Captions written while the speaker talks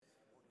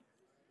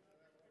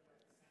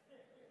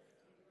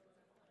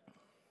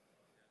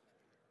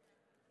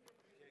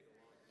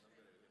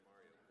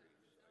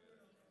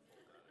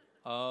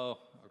Oh,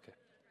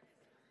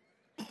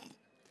 okay.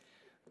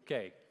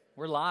 Okay,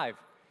 we're live.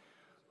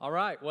 All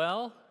right,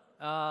 well,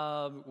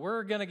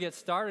 we're going to get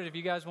started. If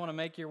you guys want to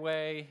make your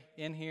way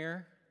in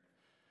here,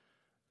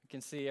 you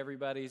can see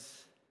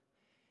everybody's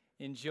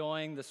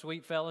enjoying the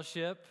sweet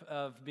fellowship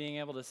of being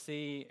able to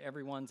see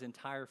everyone's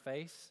entire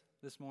face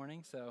this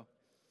morning. So,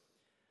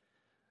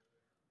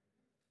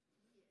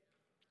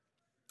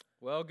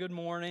 well, good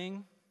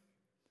morning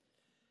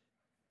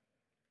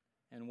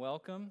and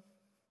welcome.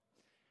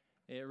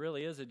 It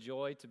really is a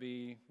joy to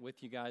be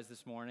with you guys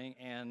this morning,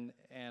 and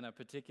a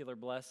particular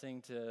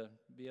blessing to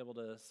be able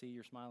to see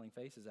your smiling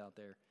faces out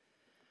there.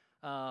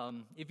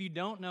 If you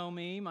don't know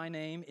me, my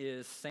name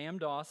is Sam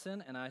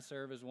Dawson, and I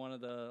serve as one of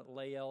the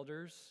lay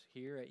elders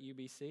here at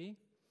UBC.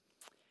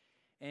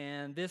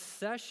 And this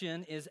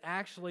session is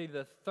actually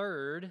the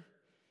third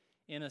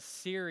in a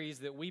series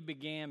that we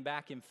began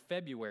back in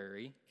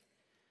February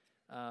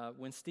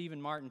when Stephen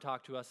Martin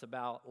talked to us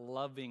about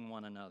loving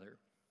one another.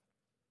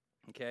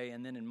 Okay,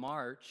 and then in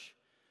March,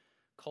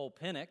 Cole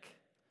Pinnock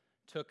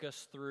took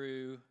us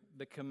through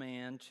the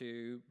command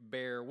to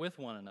bear with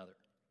one another.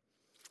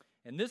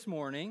 And this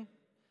morning,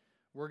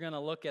 we're going to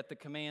look at the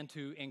command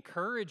to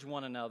encourage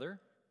one another.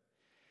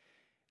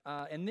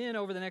 And then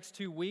over the next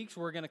 2 weeks,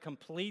 we're going to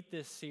complete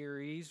this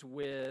series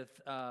with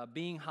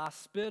being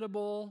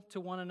hospitable to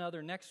one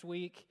another next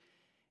week,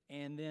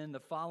 and then the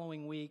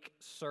following week,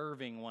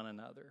 serving one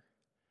another.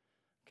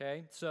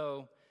 Okay,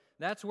 so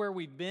that's where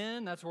we've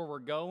been. That's where we're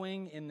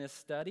going in this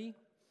study.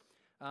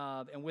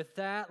 And with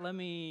that, let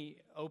me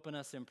open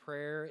us in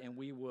prayer, and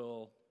we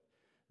will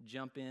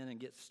jump in and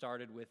get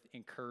started with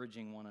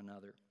encouraging one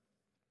another.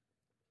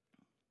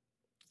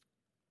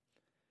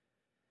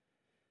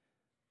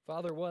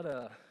 Father, what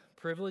a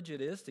privilege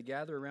it is to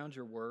gather around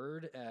your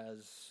word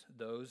as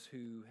those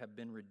who have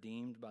been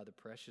redeemed by the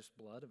precious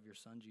blood of your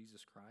Son,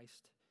 Jesus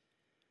Christ.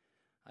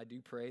 I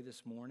do pray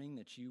this morning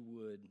that you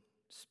would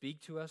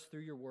speak to us through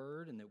your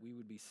word, and that we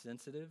would be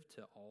sensitive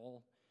to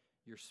all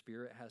your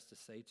Spirit has to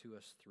say to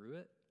us through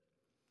it.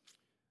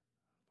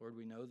 Lord,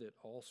 we know that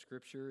all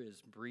Scripture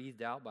is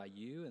breathed out by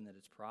you, and that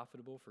it's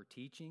profitable for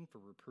teaching, for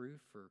reproof,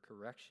 for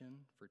correction,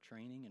 for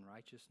training in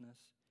righteousness,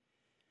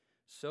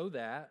 so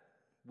that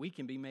we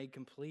can be made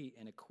complete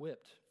and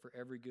equipped for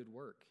every good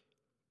work.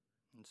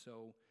 And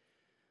so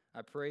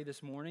I pray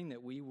this morning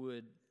that we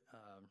would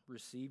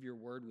receive your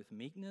word with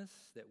meekness,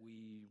 that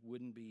we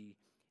wouldn't be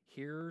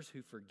hearers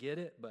who forget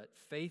it, but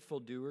faithful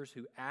doers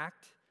who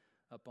act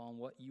upon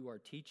what you are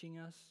teaching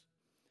us.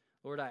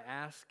 Lord, I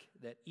ask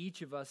that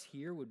each of us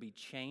here would be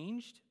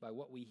changed by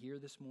what we hear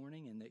this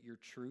morning, and that your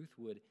truth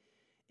would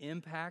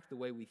impact the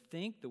way we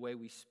think, the way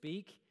we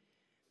speak,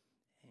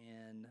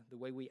 and the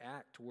way we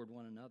act toward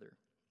one another.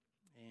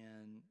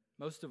 And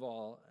most of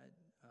all,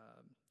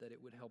 that it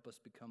would help us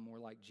become more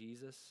like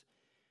Jesus,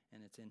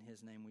 and it's in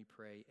his name we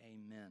pray,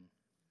 amen.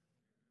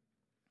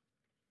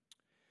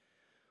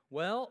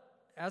 Well,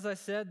 as I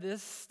said,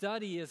 this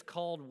study is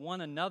called One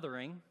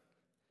Anothering,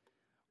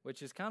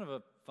 which is kind of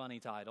a funny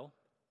title.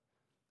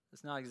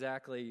 It's not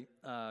exactly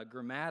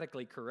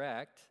grammatically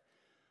correct,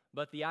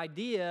 but the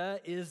idea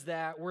is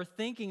that we're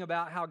thinking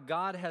about how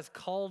God has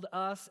called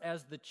us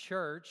as the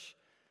church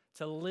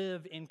to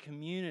live in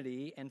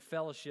community and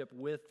fellowship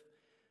with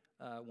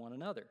one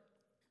another.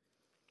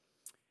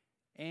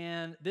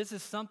 And this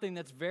is something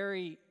that's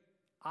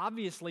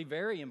obviously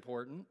very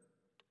important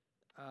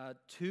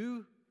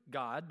to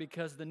God,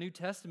 because the New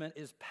Testament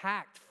is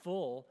packed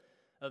full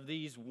of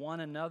these one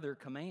another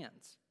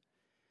commands.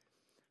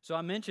 So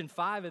I mentioned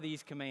 5 of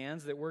these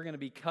commands that we're going to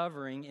be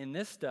covering in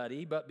this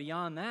study, but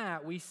beyond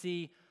that, we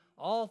see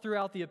all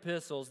throughout the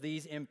epistles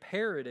these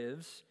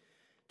imperatives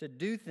to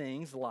do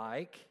things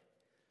like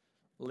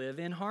live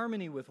in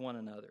harmony with one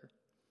another,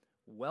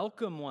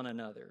 welcome one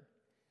another,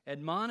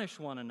 admonish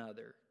one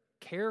another,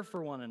 care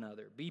for one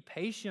another, be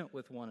patient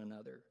with one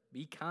another,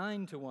 be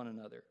kind to one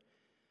another,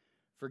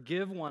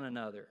 forgive one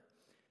another,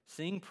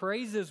 sing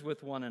praises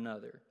with one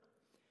another,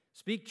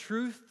 speak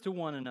truth to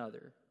one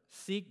another,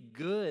 seek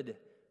good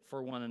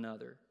for one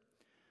another,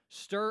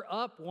 stir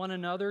up one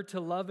another to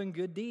love and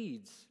good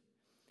deeds,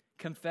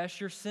 confess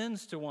your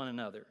sins to one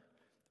another,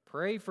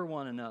 pray for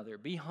one another,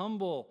 be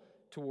humble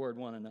toward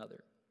one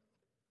another,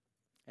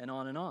 and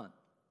on and on.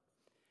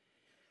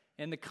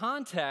 And the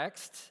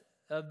context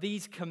of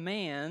these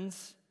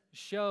commands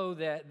show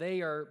that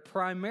they are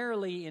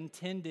primarily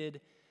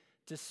intended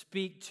to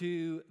speak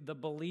to the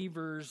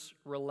believer's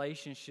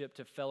relationship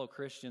to fellow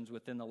Christians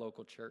within the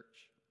local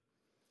church.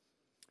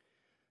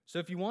 So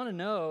if you want to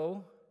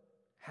know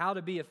how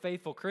to be a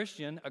faithful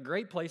Christian, a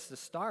great place to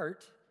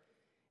start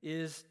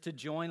is to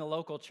join a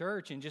local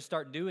church and just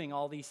start doing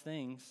all these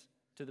things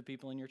to the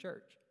people in your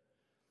church.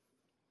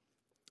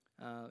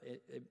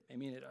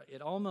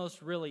 It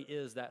almost really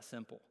is that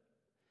simple,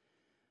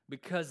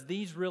 because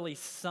these really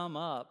sum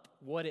up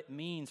what it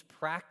means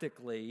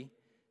practically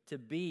to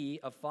be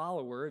a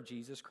follower of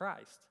Jesus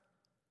Christ.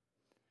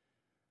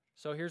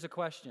 So here's a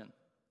question.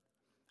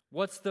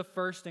 What's the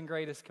first and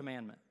greatest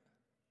commandment?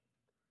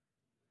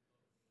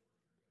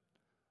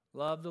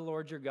 Love the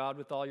Lord your God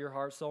with all your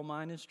heart, soul,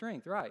 mind, and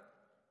strength. Right.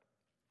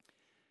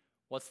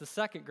 What's the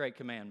second great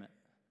commandment?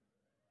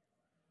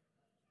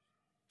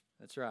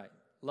 That's right.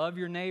 Love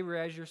your neighbor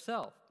as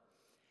yourself.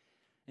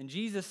 And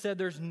Jesus said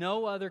there's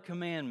no other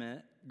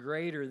commandment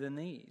greater than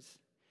these.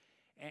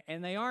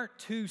 And they aren't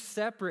two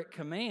separate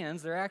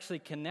commands. They're actually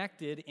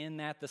connected in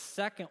that the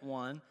second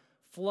one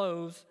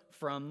flows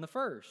from the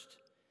first.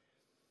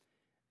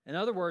 In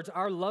other words,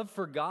 our love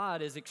for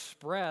God is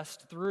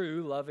expressed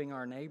through loving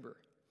our neighbor,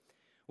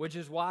 which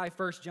is why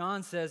 1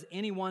 John says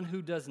anyone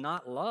who does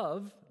not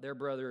love their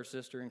brother or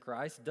sister in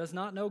Christ does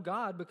not know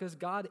God, because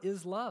God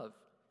is love.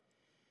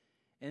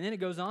 And then it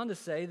goes on to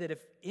say that if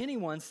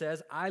anyone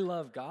says, I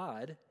love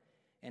God,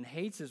 and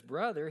hates his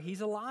brother, he's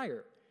a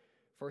liar.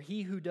 For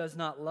he who does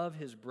not love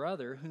his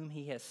brother whom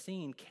he has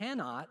seen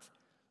cannot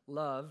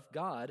love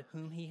God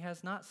whom he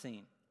has not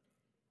seen.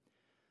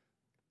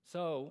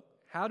 So,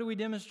 how do we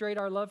demonstrate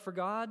our love for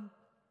God?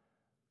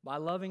 By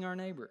loving our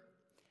neighbor.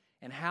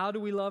 And how do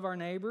we love our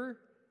neighbor?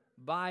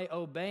 By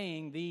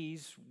obeying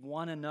these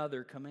one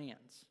another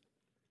commands.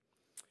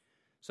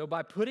 So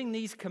by putting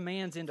these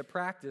commands into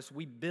practice,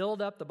 we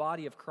build up the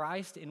body of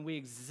Christ and we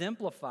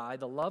exemplify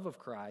the love of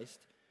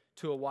Christ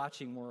to a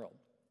watching world.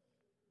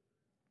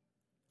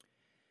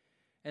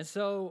 And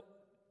so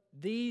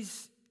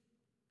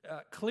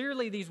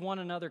clearly these one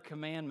another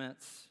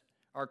commandments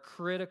are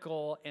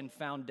critical and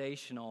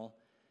foundational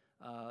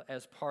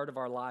as part of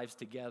our lives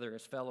together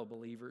as fellow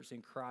believers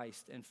in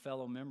Christ and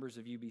fellow members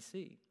of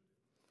UBC.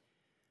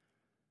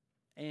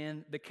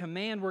 And the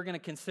command we're going to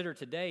consider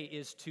today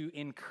is to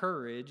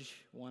encourage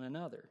one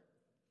another.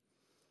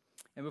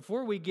 And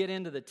before we get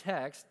into the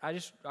text, I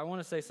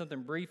want to say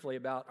something briefly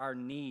about our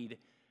need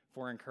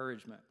for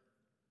encouragement.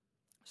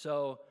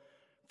 So,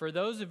 for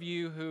those of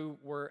you who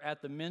were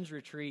at the men's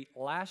retreat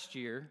last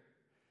year,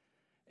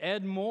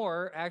 Ed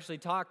Moore actually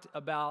talked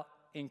about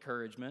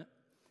encouragement.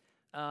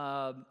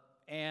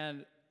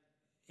 And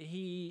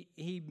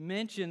he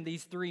mentioned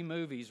these three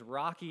movies,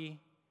 Rocky,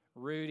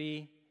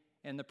 Rudy,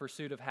 and The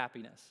Pursuit of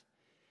Happiness.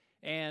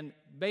 And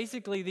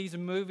basically these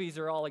movies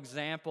are all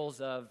examples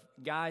of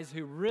guys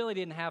who really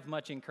didn't have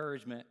much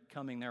encouragement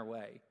coming their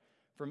way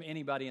from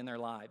anybody in their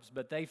lives.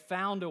 But they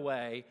found a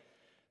way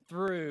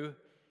through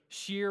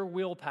sheer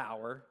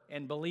willpower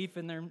and belief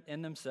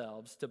in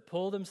themselves to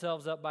pull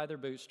themselves up by their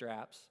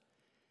bootstraps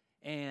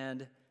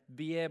and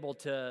be able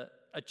to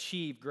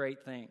achieve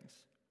great things.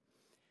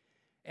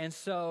 And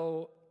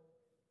so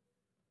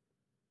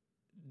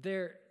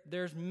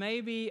there's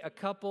maybe a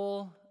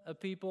couple of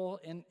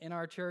people in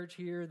our church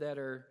here that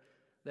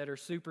are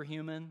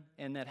superhuman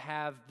and that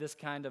have this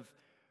kind of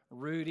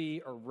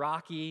Rudy or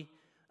Rocky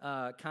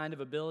kind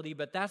of ability,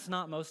 but that's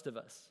not most of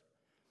us.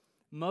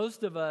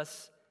 Most of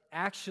us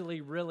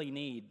actually really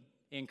need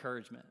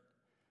encouragement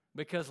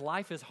because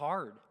life is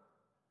hard,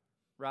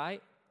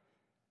 right?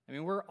 I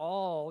mean, we're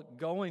all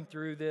going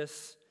through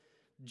this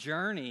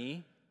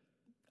journey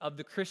of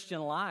the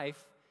Christian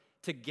life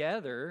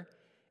together,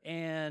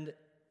 and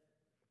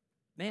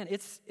man,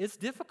 it's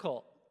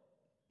difficult.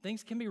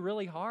 Things can be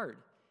really hard.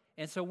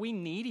 And so we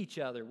need each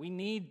other. We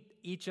need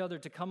each other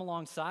to come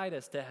alongside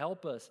us, to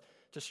help us,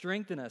 to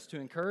strengthen us, to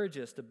encourage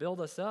us, to build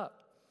us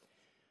up.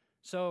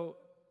 So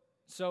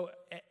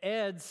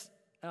Ed's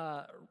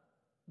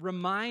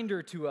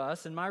reminder to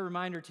us, and my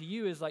reminder to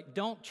you, is like,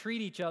 don't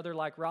treat each other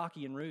like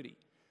Rocky and Rudy.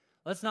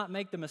 Let's not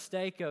make the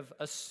mistake of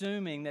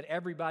assuming that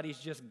everybody's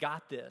just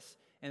got this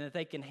and that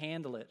they can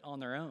handle it on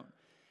their own.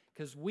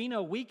 Because we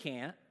know we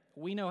can't.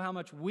 We know how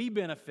much we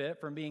benefit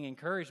from being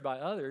encouraged by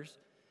others.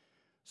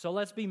 So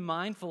let's be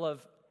mindful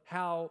of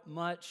how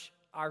much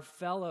our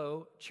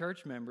fellow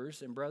church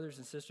members and brothers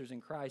and sisters in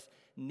Christ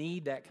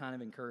need that kind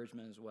of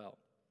encouragement as well.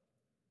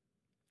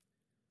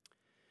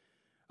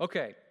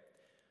 Okay,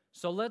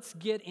 so let's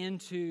get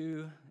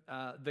into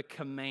the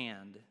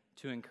command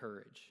to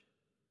encourage.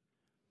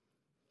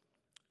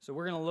 So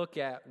we're going to look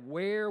at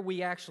where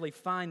we actually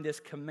find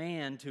this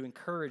command to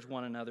encourage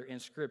one another in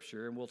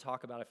Scripture, and we'll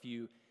talk about a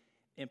few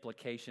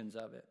implications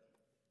of it.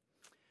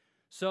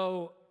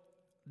 So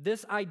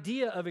this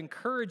idea of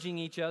encouraging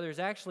each other is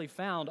actually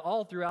found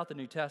all throughout the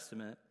New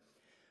Testament,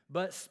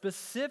 but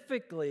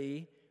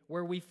specifically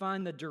where we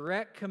find the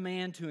direct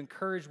command to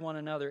encourage one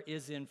another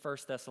is in 1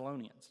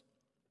 Thessalonians,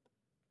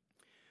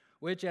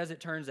 which, as it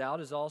turns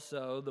out, is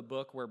also the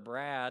book where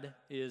Brad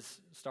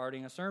is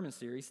starting a sermon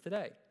series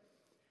today.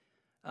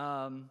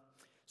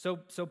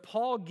 So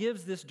Paul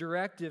gives this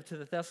directive to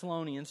the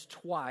Thessalonians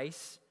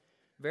twice,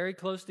 very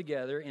close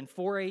together, in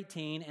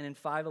 4:18 and in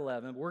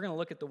 5:11. We're going to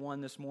look at the one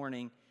this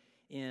morning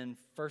in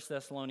 1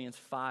 Thessalonians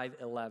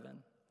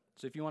 5:11.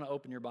 So if you want to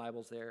open your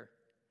Bibles there.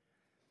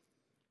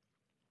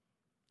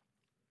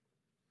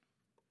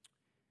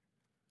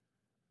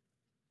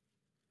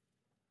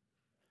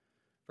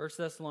 First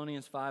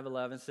Thessalonians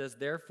 5:11 says,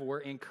 "Therefore,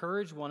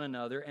 encourage one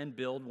another and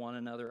build one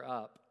another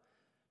up,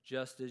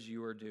 just as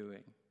you are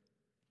doing."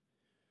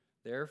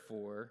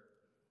 Therefore,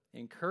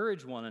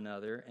 encourage one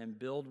another and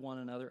build one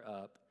another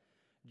up,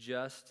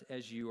 just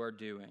as you are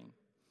doing.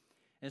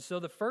 And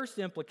so the first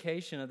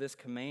implication of this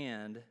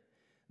command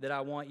that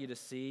I want you to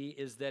see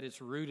is that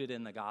it's rooted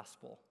in the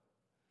gospel.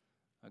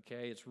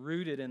 Okay, it's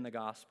rooted in the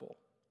gospel.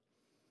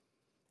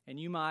 And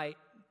you might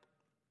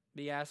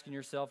be asking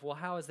yourself, well,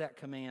 how is that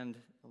command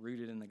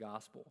rooted in the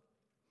gospel?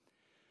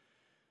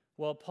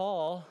 Well,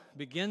 Paul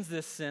begins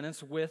this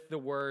sentence with the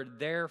word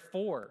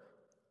therefore.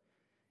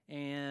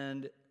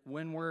 And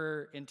when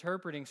we're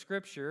interpreting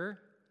Scripture,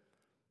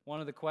 one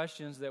of the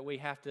questions that we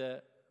have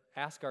to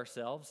ask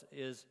ourselves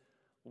is,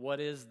 what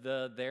is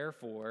the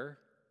therefore?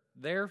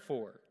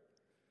 Therefore,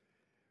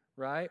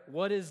 right?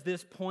 What is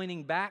this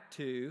pointing back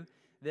to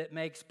that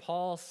makes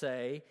Paul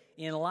say,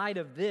 in light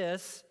of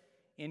this,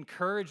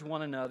 encourage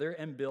one another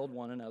and build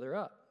one another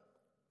up?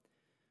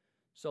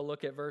 So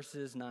look at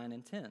verses 9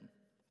 and 10.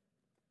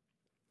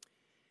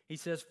 He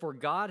says, for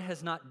God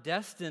has not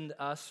destined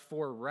us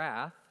for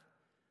wrath,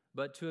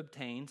 but to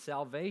obtain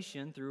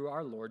salvation through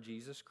our Lord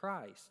Jesus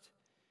Christ,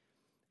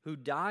 who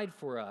died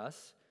for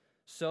us,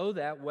 so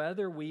that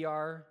whether we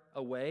are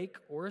awake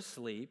or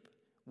asleep,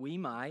 we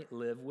might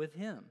live with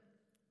him.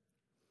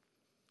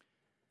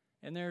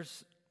 And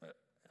there's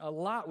a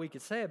lot we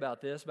could say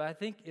about this, but I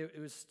think it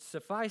was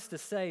suffice to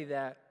say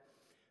that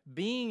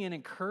being an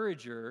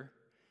encourager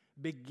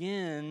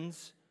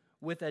begins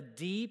with a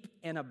deep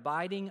and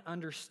abiding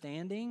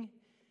understanding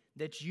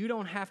that you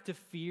don't have to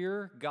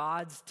fear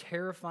God's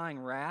terrifying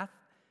wrath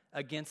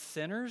against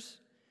sinners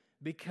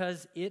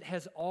because it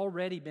has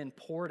already been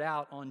poured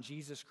out on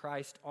Jesus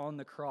Christ on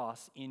the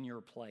cross in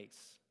your place.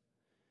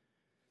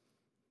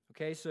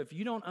 Okay, so if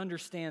you don't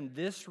understand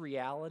this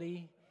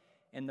reality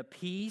and the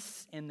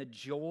peace and the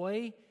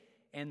joy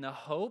and the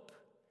hope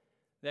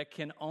that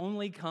can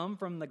only come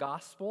from the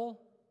gospel,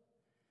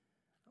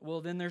 well,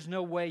 then there's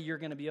no way you're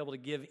going to be able to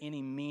give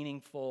any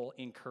meaningful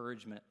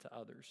encouragement to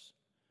others.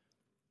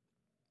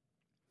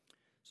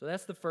 So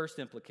that's the first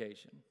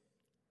implication.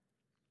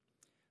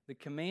 The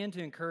command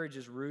to encourage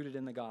is rooted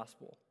in the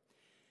gospel.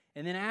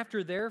 And then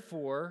after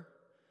therefore,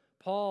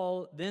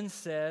 Paul then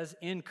says,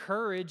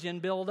 encourage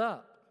and build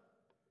up.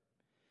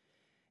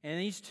 And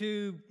these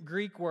two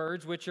Greek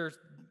words, which are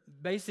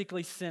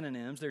basically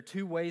synonyms, they're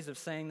two ways of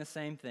saying the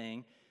same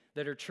thing,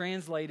 that are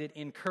translated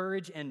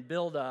encourage and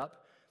build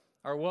up,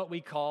 are what we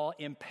call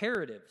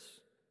imperatives.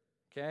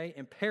 Okay,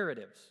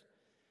 imperatives.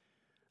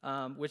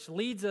 Which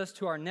leads us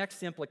to our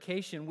next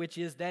implication, which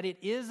is that it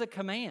is a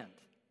command.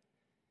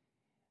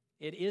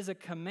 It is a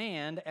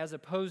command as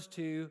opposed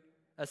to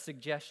a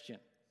suggestion.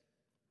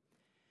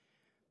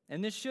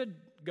 And this should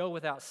go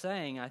without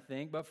saying, I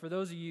think, but for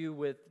those of you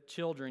with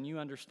children, you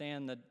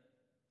understand the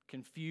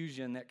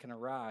confusion that can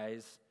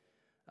arise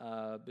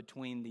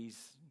between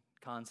these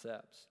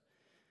concepts.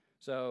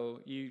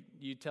 So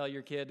you tell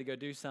your kid to go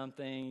do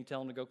something, you tell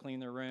them to go clean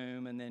their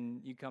room, and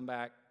then you come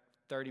back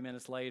 30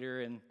 minutes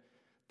later and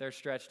they're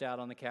stretched out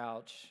on the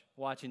couch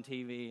watching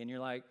TV, and you're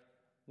like,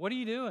 what are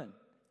you doing?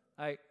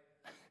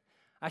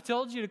 I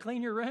told you to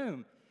clean your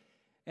room.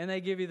 And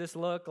they give you this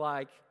look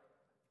like,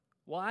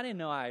 well, I didn't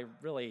know I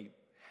really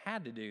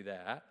had to do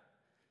that.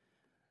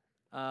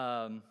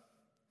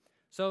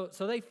 So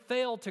they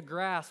fail to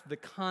grasp the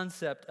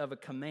concept of a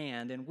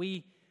command, and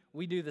we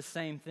do the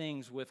same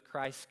things with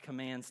Christ's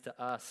commands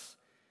to us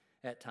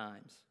at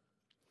times.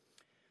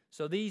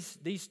 So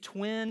these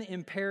twin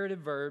imperative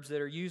verbs that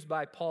are used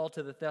by Paul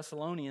to the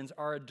Thessalonians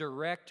are a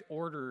direct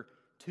order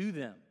to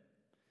them.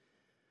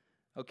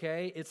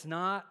 Okay? It's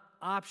not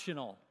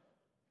optional.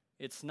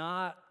 It's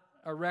not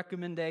a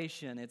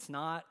recommendation. It's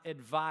not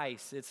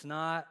advice. It's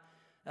not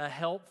a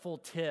helpful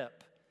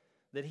tip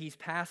that he's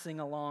passing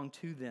along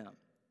to them.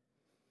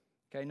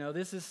 Okay? No,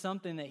 this is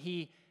something that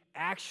he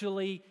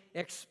actually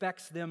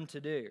expects them to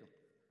do.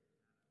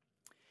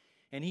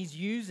 And he's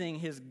using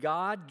his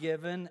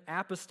God-given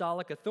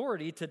apostolic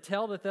authority to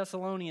tell the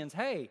Thessalonians,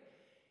 hey,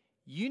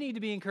 you need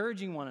to be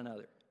encouraging one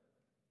another.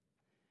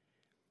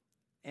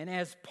 And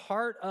as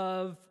part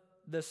of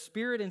the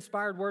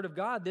Spirit-inspired Word of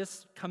God,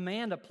 this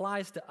command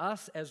applies to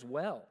us as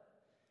well.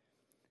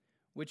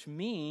 Which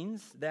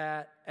means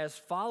that as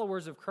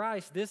followers of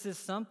Christ, this is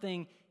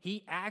something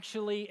he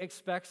actually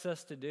expects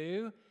us to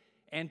do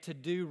and to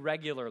do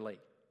regularly.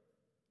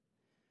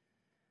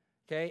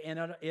 Okay,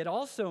 and it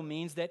also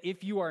means that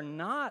if you are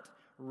not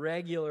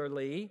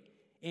regularly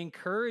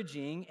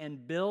encouraging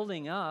and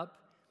building up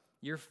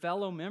your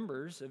fellow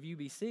members of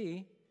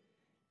UBC,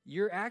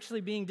 you're actually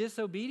being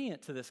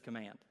disobedient to this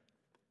command.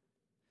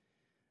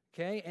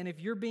 Okay, and if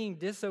you're being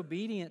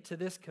disobedient to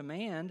this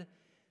command,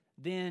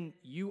 then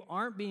you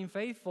aren't being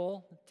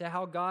faithful to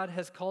how God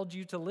has called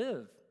you to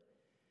live.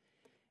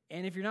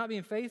 And if you're not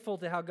being faithful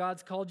to how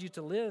God's called you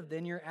to live,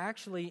 then you're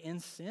actually in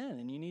sin,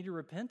 and you need to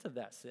repent of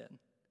that sin.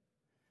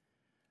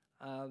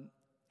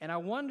 And I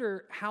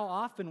wonder how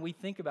often we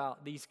think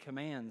about these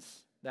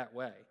commands that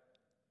way.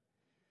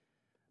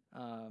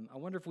 I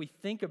wonder if we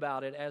think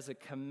about it as a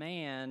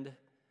command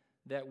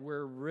that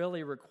we're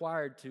really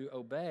required to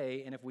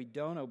obey, and if we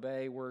don't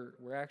obey,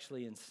 we're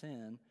actually in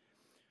sin.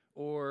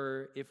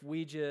 Or if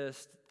we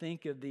just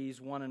think of these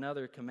one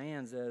another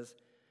commands as,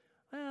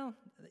 well,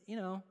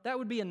 that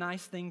would be a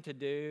nice thing to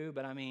do,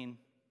 but I mean,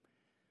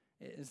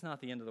 it's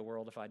not the end of the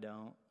world if I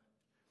don't.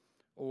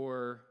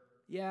 Or,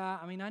 yeah,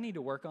 I mean, I need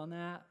to work on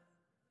that.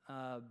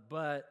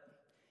 But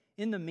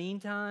in the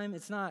meantime,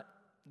 it's not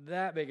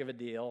that big of a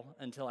deal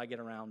until I get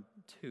around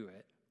to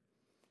it.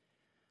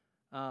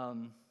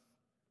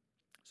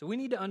 So we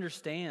need to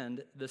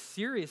understand the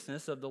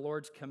seriousness of the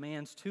Lord's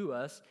commands to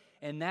us,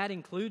 and that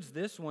includes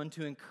this one,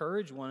 to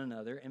encourage one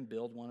another and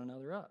build one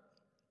another up.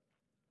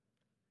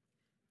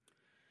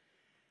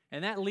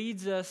 And that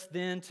leads us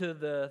then to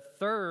the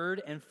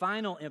third and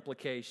final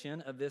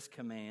implication of this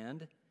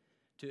command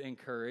to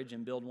encourage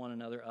and build one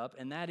another up,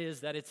 and that is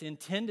that it's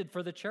intended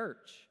for the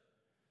church.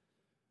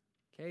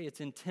 Okay,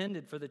 it's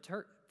intended for the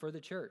church.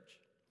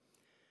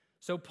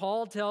 So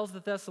Paul tells the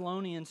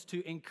Thessalonians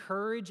to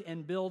encourage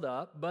and build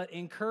up, but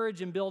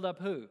encourage and build up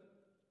who?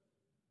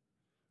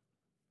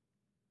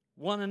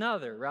 One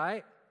another,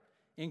 right?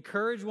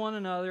 Encourage one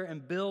another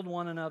and build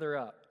one another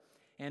up.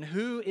 And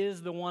who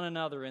is the one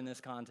another in this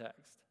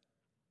context?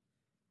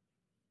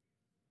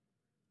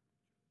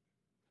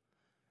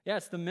 Yeah,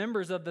 it's the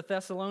members of the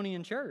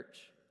Thessalonian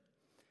church.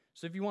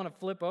 So if you want to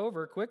flip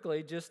over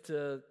quickly just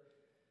to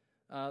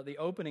the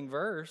opening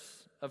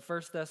verse of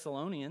 1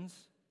 Thessalonians,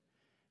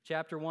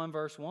 chapter 1,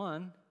 verse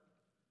 1,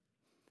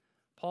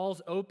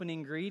 Paul's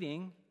opening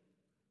greeting.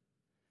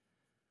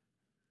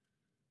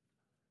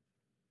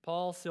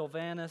 Paul,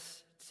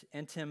 Silvanus,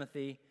 and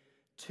Timothy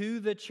to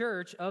the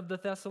church of the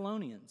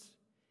Thessalonians.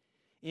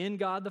 In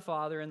God the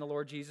Father and the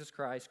Lord Jesus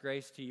Christ,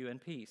 grace to you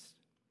and peace.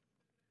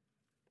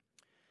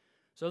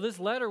 So this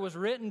letter was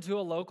written to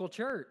a local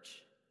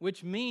church,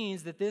 which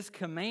means that this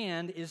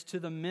command is to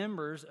the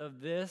members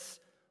of this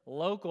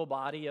local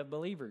body of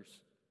believers.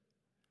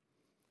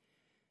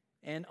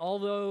 And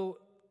although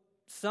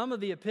some of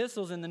the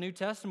epistles in the New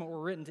Testament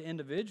were written to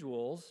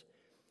individuals,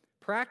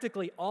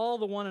 practically all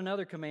the one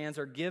another commands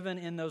are given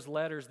in those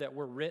letters that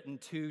were written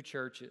to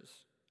churches.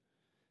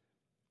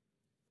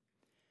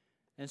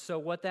 And so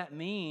what that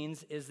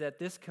means is that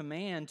this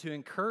command to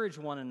encourage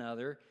one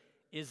another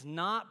is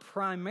not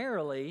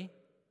primarily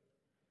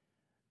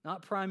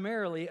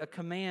a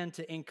command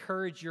to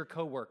encourage your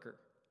coworker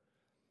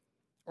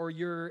or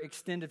your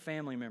extended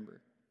family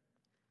member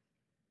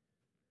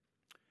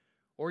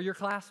or your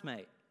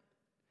classmate.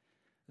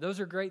 Those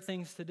are great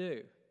things to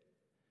do.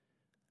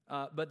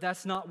 But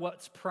that's not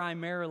what's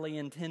primarily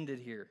intended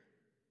here.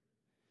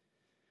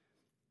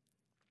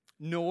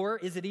 Nor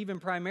is it even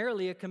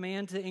primarily a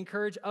command to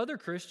encourage other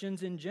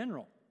Christians in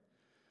general.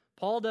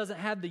 Paul doesn't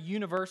have the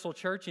universal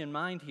church in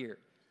mind here.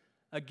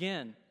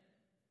 Again,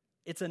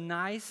 it's a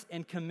nice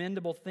and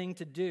commendable thing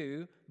to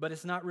do, but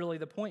it's not really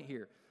the point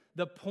here.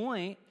 The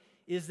point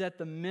is that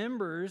the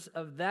members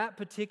of that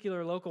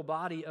particular local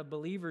body of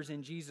believers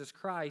in Jesus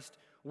Christ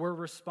were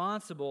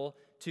responsible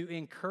to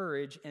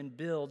encourage and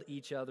build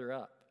each other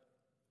up.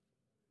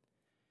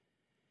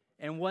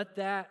 And what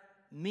that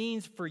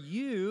means for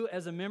you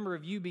as a member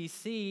of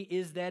UBC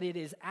is that it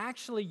is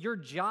actually your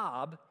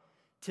job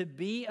to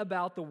be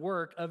about the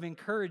work of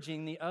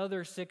encouraging the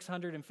other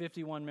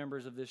 651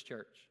 members of this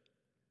church.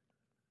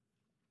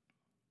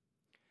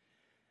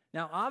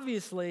 Now,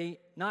 obviously,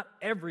 not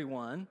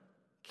everyone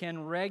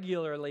can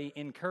regularly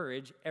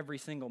encourage every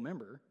single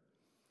member,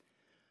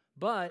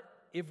 but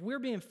if we're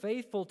being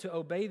faithful to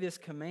obey this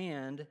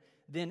command,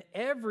 then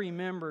every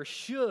member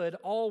should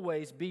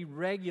always be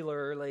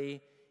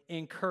regularly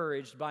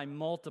encouraged by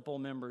multiple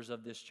members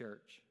of this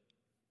church.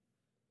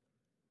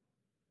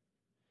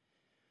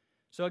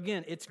 So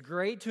again, it's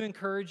great to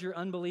encourage your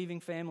unbelieving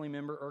family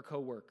member or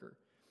coworker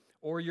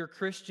or your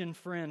Christian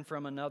friend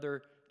from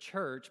another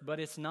church, but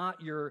it's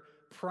not your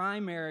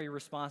primary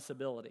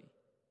responsibility.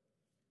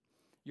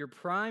 Your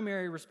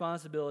primary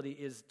responsibility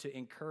is to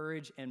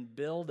encourage and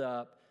build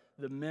up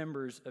the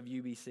members of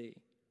UBC.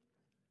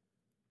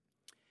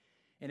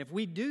 And if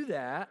we do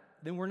that,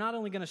 then we're not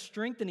only going to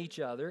strengthen each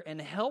other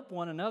and help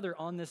one another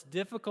on this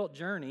difficult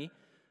journey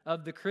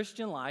of the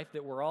Christian life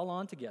that we're all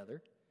on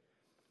together,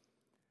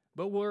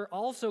 but we're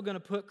also going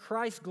to put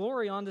Christ's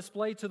glory on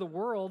display to the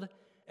world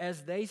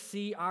as they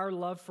see our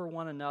love for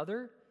one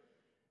another,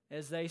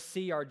 as they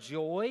see our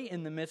joy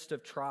in the midst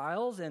of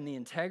trials and the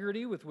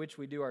integrity with which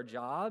we do our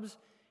jobs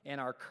and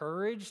our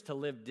courage to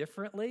live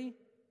differently.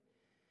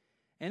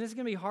 And it's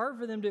going to be hard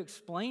for them to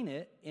explain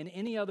it in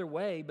any other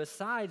way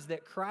besides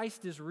that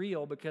Christ is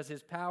real, because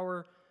his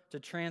power to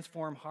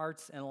transform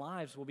hearts and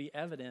lives will be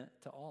evident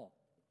to all.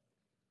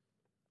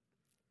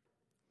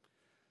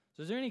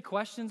 So is there any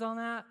questions on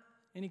that?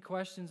 Any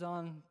questions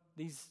on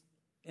these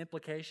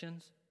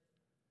implications?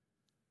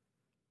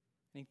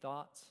 Any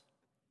thoughts?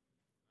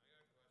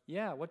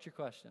 Yeah, what's your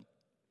question?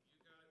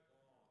 We got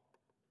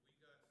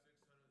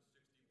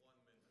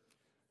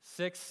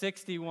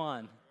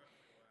 661 members. 661.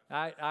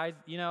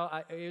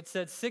 It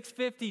said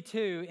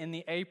 652 in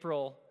the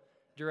April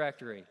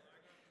directory.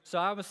 So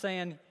I was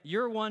saying,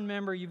 you're one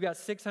member, you've got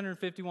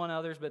 651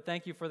 others, but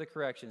thank you for the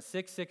correction.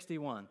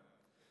 661.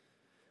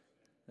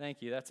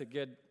 Thank you. That's a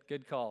good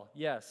call.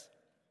 Yes?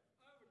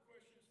 I have a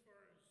question as far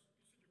as, you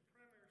said your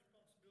primary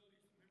responsibility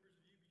is members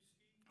of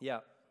UBC.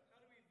 Yeah. How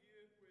do we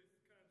view it with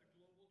kind of the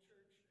global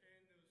church and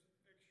those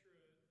extra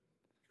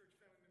church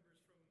family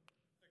members from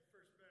like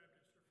First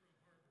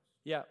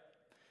Yeah.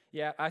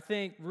 Yeah, I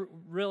think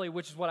really,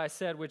 which is what I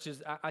said, which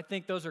is I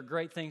think those are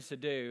great things to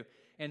do.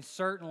 And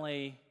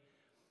certainly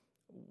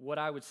what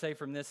I would say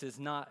from this is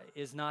not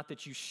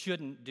that you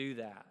shouldn't do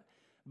that.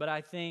 But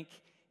I think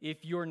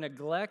if you're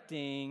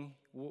neglecting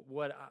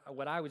what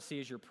I would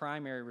see as your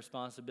primary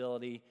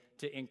responsibility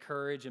to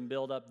encourage and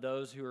build up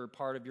those who are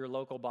part of your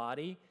local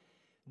body,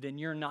 then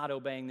you're not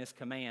obeying this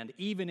command.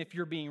 Even if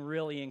you're being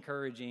really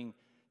encouraging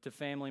to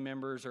family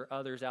members or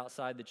others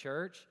outside the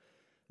church,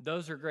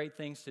 those are great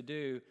things to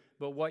do.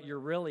 But what you're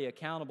really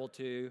accountable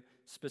to,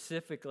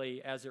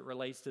 specifically as it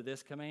relates to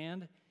this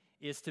command,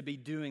 is to be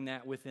doing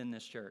that within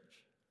this church.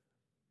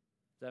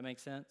 Does that make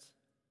sense?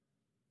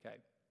 Okay.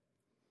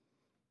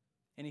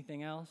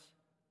 Anything else?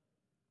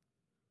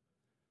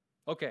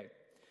 Okay,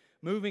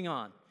 moving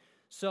on.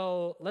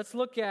 So let's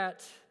look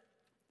at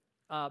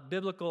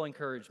biblical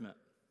encouragement.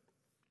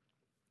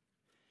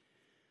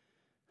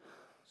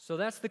 So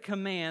that's the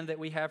command that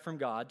we have from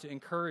God to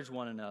encourage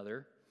one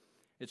another.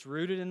 It's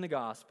rooted in the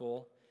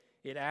gospel.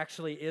 It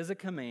actually is a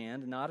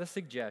command, not a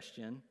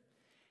suggestion.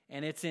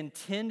 And it's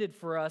intended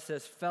for us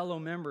as fellow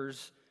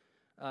members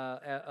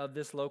of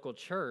this local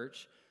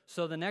church.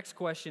 So the next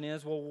question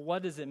is, well,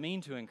 what does it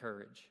mean to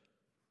encourage?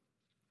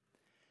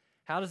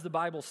 How does the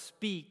Bible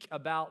speak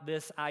about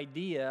this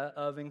idea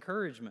of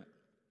encouragement?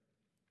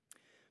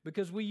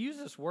 Because we use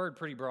this word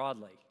pretty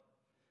broadly.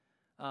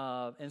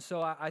 And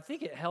so I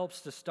think it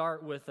helps to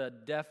start with a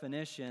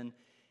definition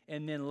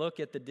and then look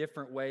at the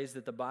different ways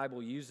that the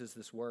Bible uses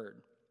this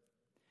word.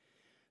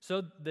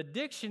 So the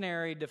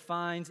dictionary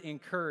defines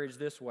encourage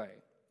this way: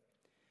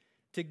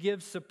 to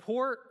give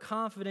support,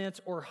 confidence,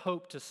 or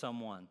hope to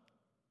someone.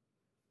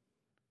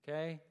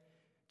 Okay?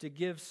 To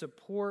give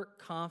support,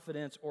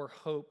 confidence, or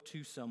hope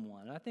to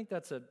someone. I think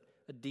that's a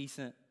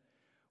decent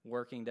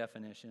working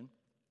definition.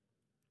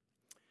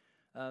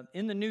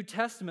 In the New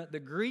Testament, the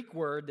Greek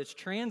word that's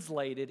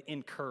translated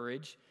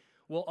encourage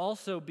will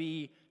also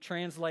be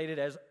translated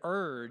as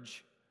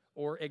urge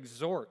or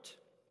exhort.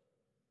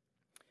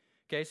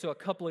 Okay, so a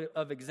couple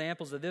of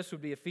examples of this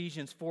would be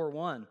Ephesians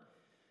 4:1,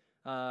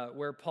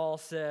 where Paul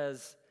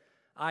says,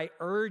 I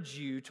urge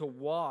you to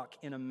walk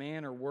in a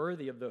manner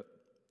worthy of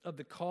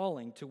the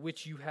calling to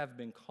which you have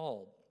been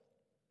called.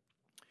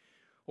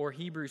 Or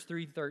Hebrews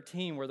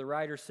 3:13, where the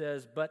writer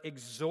says, but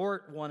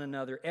exhort one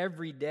another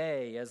every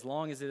day, as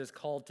long as it is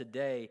called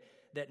today,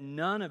 that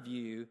none of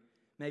you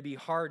may be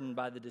hardened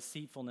by the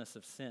deceitfulness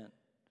of sin.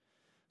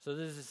 So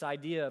there's this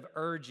idea of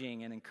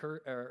urging and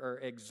or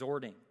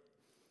exhorting.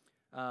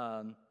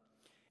 And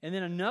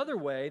then another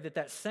way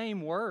that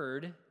same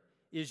word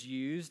is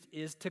used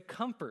is to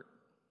comfort.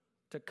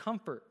 To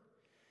comfort.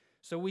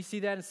 So we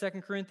see that in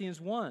 2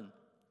 Corinthians 1.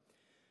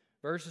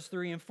 Verses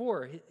 3 and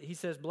 4, he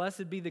says,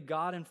 blessed be the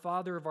God and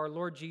Father of our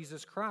Lord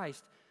Jesus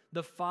Christ,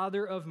 the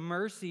Father of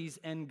mercies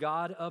and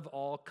God of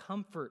all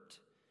comfort,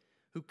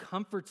 who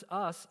comforts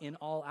us in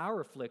all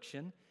our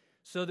affliction,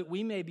 so that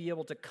we may be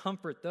able to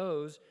comfort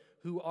those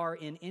who are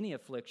in any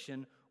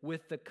affliction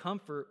with the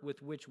comfort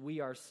with which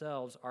we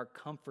ourselves are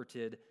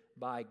comforted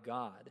by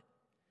God.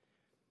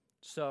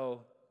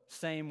 So,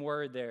 same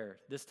word there.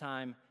 This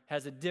time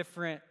has a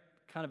different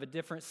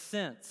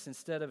sense.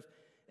 Instead of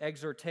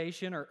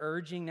exhortation or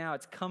urging, now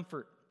it's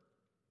comfort.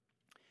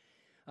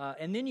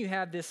 And then you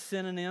have this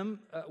synonym,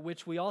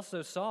 which we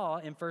also saw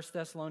in 1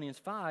 Thessalonians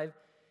 5,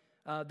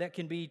 that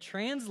can be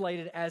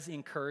translated as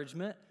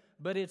encouragement,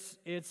 but it's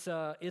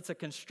a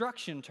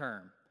construction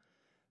term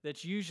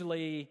that's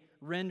usually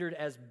rendered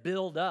as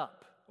build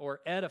up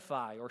or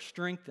edify or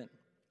strengthen.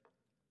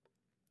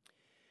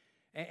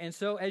 And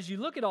so as you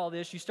look at all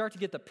this, you start to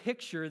get the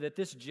picture that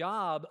this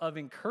job of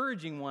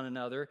encouraging one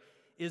another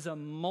is a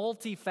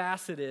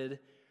multifaceted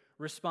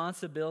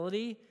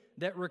responsibility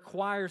that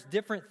requires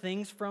different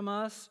things from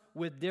us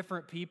with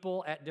different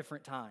people at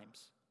different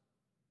times.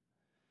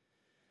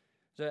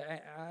 So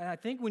I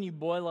think when you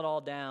boil it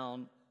all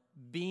down,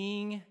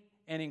 being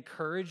an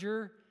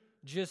encourager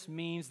just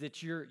means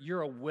that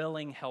you're a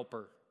willing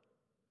helper.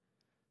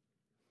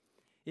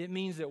 It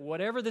means that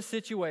whatever the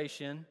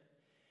situation,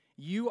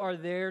 you are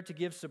there to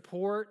give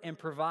support and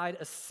provide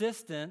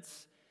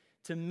assistance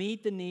to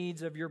meet the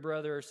needs of your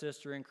brother or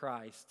sister in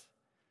Christ,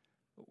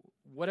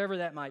 whatever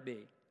that might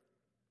be.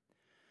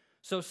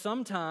 So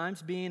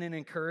sometimes being an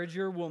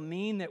encourager will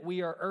mean that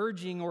we are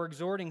urging or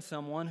exhorting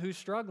someone who's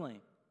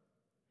struggling.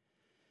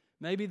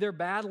 Maybe they're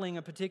battling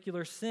a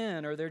particular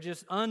sin, or they're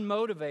just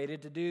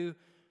unmotivated to do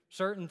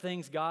certain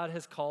things God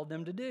has called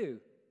them to do.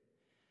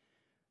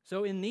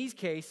 So in these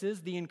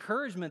cases, the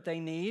encouragement they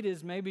need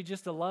is maybe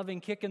just a loving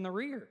kick in the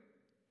rear,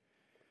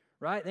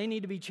 right? They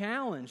need to be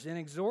challenged and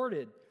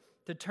exhorted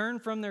to turn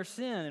from their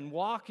sin and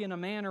walk in a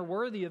manner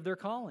worthy of their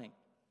calling.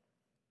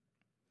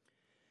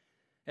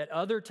 At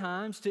other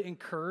times, to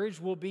encourage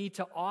will be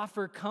to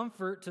offer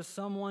comfort to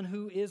someone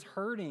who is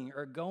hurting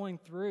or going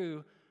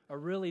through a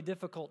really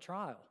difficult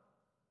trial.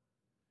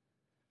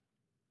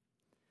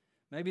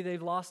 Maybe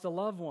they've lost a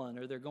loved one,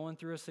 or they're going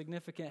through a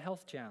significant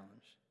health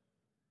challenge.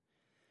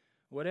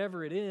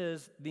 Whatever it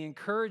is, the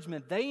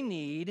encouragement they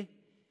need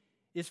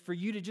is for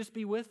you to just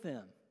be with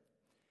them,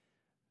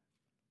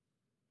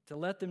 to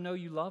let them know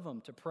you love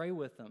them, to pray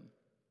with them,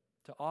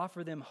 to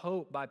offer them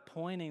hope by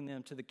pointing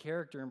them to the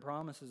character and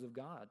promises of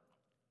God.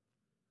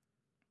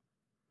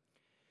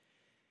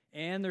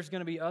 And there's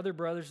going to be other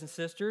brothers and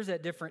sisters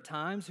at different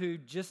times who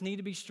just need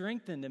to be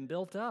strengthened and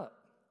built up.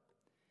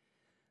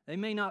 They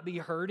may not be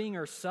hurting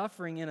or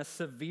suffering in a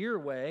severe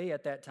way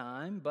at that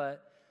time,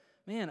 but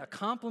man, a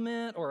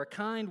compliment or a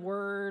kind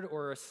word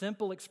or a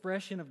simple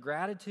expression of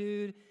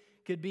gratitude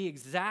could be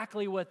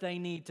exactly what they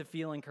need to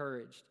feel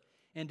encouraged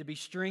and to be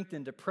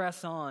strengthened, to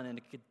press on and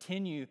to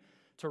continue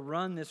to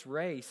run this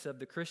race of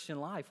the Christian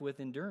life with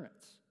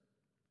endurance.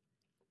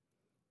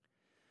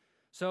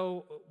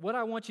 So what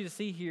I want you to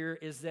see here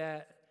is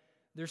that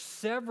there's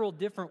several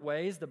different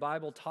ways the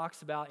Bible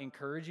talks about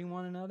encouraging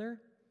one another.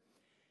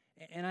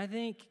 And I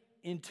think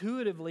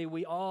intuitively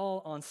we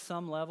all on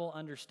some level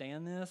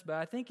understand this, but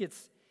I think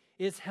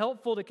it's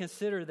helpful to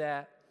consider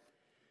that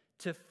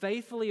to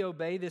faithfully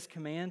obey this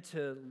command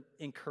to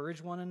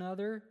encourage one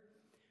another,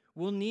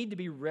 we'll need to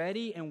be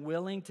ready and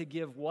willing to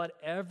give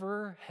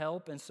whatever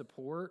help and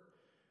support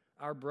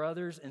our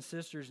brothers and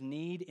sisters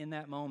need in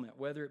that moment,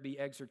 whether it be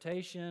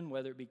exhortation,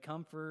 whether it be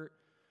comfort,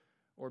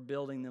 or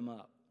building them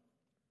up.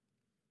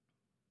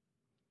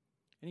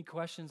 Any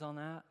questions on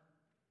that?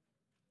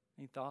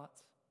 Any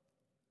thoughts?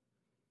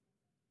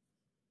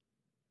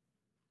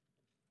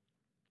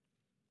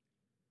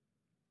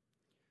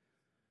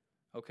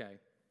 Okay.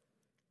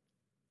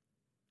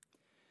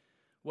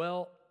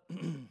 Well,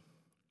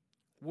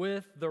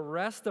 with the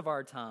rest of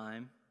our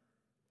time,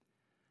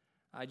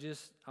 I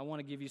want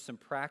to give you some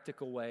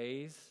practical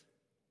ways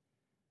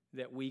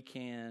that we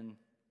can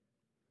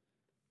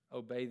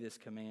obey this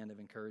command of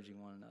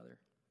encouraging one another.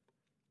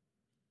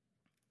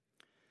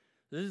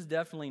 This is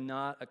definitely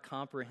not a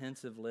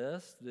comprehensive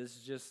list. This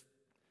is just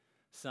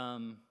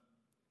some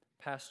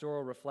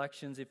pastoral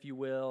reflections, if you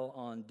will,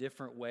 on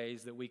different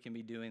ways that we can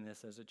be doing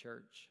this as a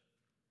church.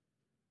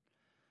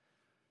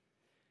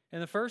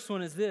 And the first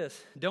one is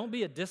this: don't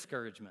be a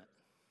discouragement.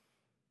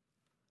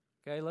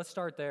 Okay, let's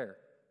start there.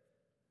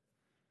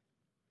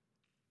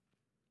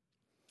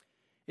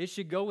 It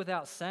should go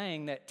without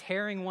saying that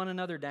tearing one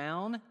another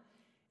down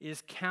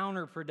is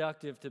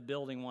counterproductive to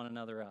building one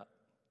another up.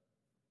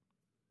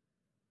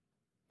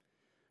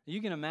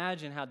 You can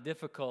imagine how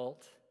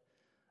difficult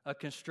a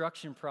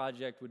construction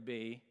project would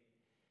be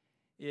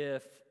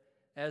if,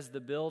 as the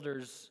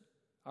builders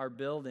are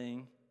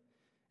building,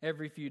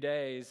 every few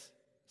days,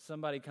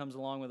 somebody comes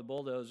along with a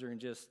bulldozer and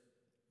just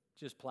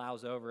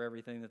plows over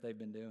everything that they've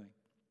been doing.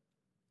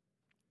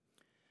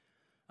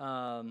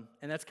 And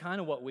that's kind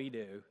of what we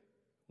do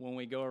when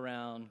we go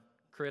around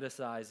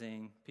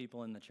criticizing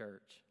people in the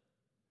church.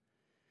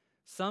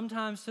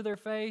 Sometimes to their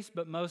face,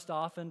 but most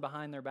often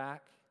behind their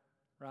back,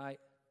 right?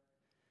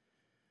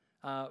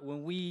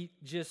 When we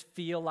just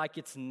feel like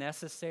it's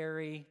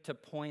necessary to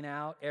point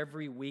out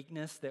every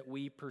weakness that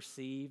we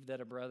perceive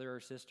that a brother or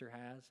sister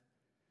has,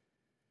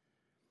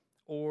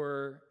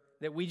 or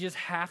that we just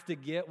have to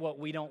get what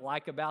we don't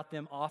like about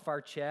them off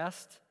our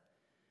chest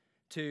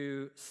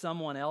to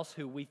someone else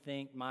who we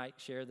think might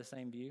share the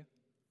same view.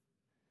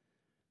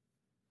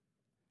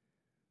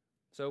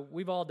 So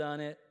we've all done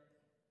it.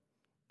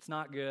 It's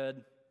not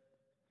good.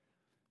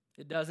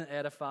 It doesn't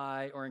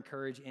edify or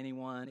encourage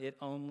anyone. It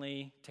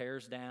only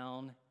tears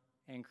down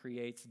and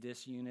creates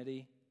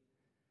disunity.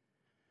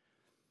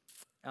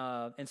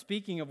 And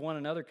speaking of one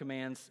another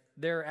commands,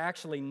 there are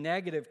actually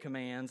negative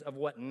commands of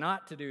what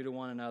not to do to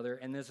one another,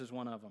 and this is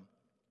one of them.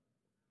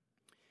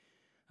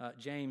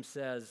 James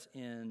says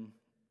in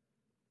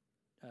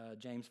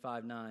James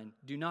 5:9,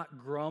 "Do not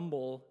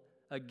grumble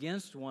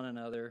against one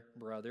another,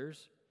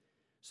 brothers,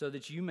 so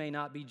that you may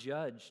not be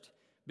judged.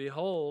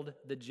 Behold,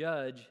 the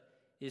judge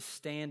is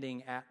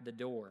standing at the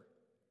door."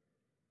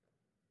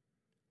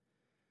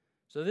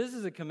 So this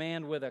is a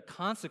command with a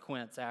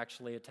consequence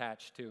actually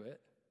attached to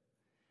it,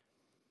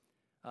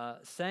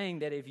 saying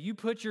that if you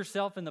put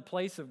yourself in the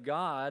place of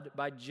God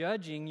by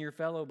judging your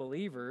fellow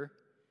believer,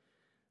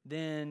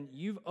 then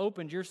you've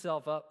opened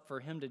yourself up for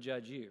him to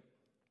judge you.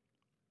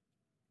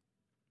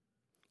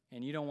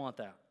 And you don't want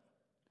that,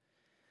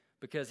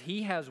 because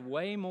he has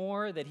way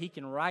more that he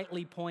can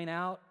rightly point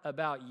out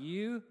about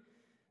you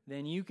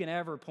than you can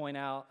ever point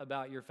out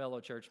about your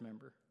fellow church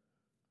member.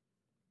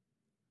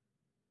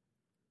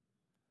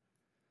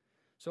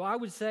 So I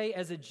would say,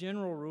 as a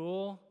general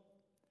rule,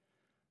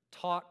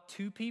 talk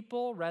to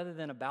people rather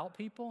than about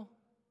people.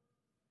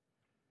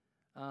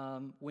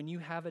 When you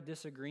have a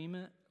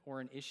disagreement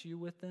or an issue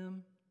with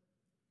them,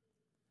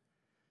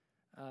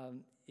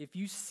 if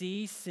you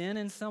see sin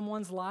in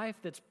someone's life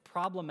that's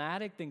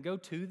problematic, then go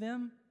to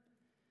them.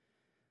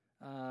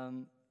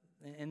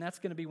 And that's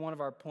going to be one of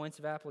our points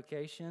of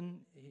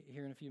application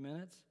here in a few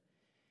minutes.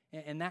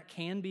 And that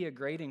can be a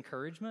great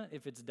encouragement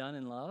if it's done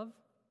in love.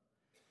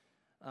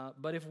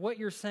 But if what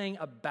you're saying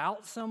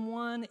about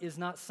someone is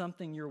not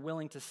something you're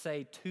willing to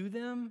say to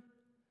them,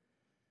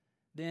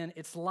 then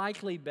it's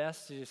likely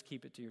best to just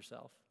keep it to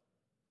yourself.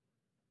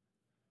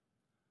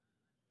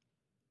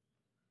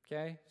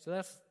 Okay? So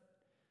that's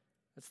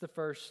the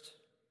first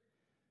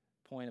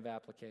point of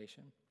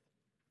application.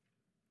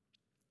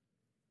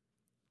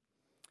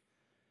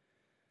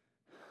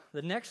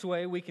 the next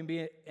way we can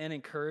be an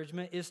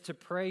encouragement is to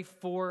pray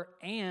for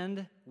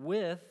and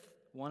with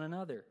one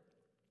another.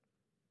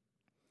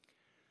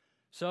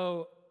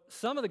 So,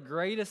 some of the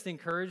greatest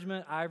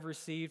encouragement I've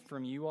received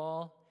from you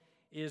all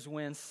is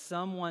when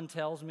someone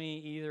tells me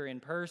either in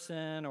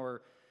person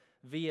or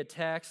via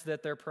text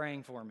that they're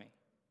praying for me.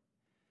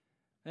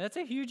 And that's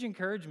a huge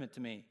encouragement to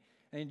me.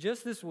 And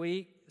just this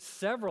week,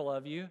 several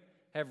of you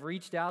have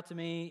reached out to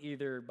me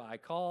either by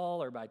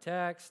call or by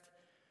text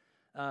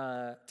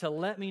to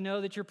let me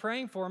know that you're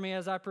praying for me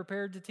as I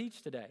prepared to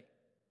teach today.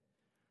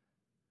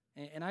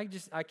 And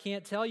I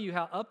can't tell you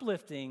how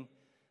uplifting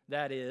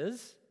that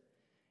is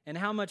and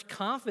how much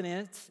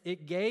confidence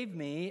it gave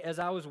me as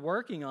I was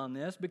working on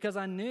this, because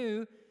I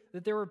knew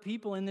that there were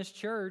people in this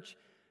church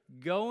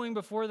going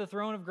before the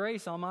throne of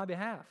grace on my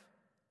behalf.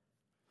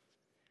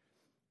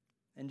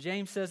 And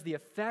James says the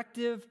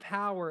effective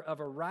power of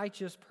a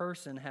righteous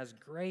person has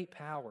great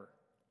power.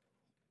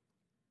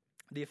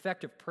 The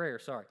effective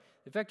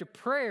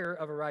prayer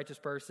of a righteous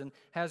person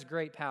has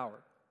great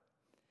power.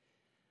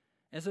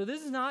 And so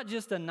this is not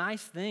just a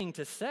nice thing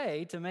to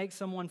say to make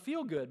someone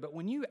feel good, but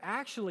when you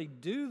actually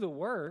do the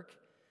work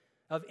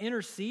of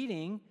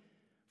interceding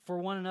for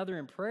one another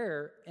in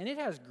prayer, and it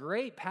has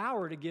great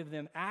power to give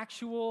them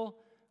actual,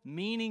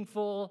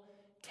 meaningful,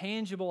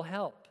 tangible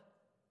help.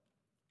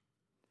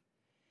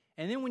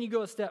 And then when you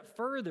go a step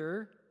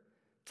further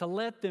to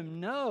let them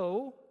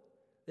know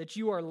that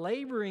you are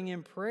laboring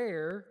in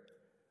prayer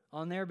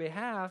on their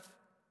behalf,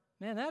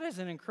 man, that is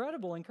an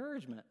incredible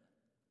encouragement.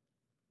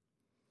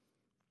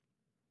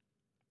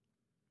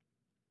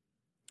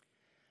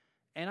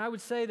 And I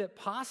would say that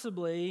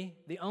possibly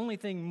the only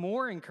thing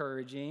more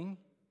encouraging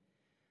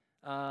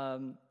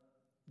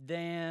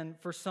than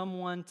for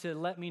someone to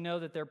let me know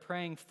that they're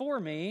praying for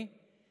me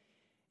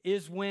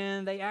is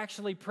when they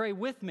actually pray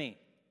with me.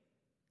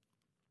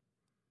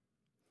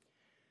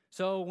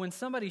 So when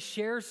somebody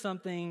shares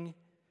something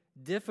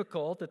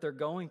difficult that they're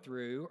going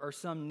through or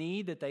some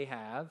need that they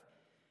have,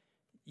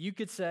 you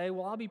could say,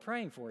 well, I'll be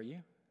praying for you.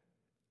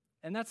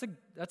 And that's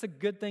a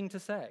good thing to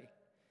say.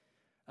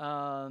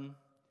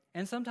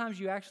 And sometimes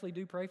you actually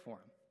do pray for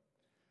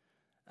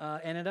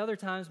them. And at other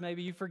times,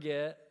 maybe you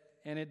forget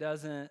and it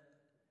doesn't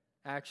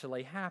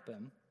actually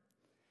happen.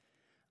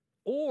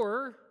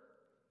 Or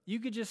you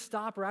could just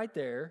stop right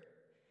there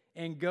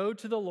and go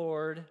to the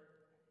Lord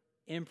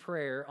in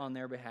prayer on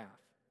their behalf.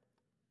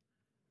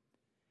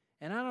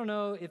 And I don't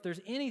know if there's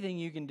anything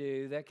you can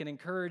do that can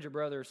encourage a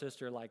brother or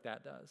sister like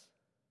that does.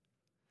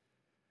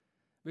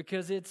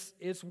 Because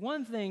it's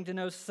one thing to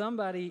know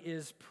somebody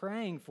is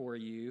praying for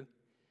you,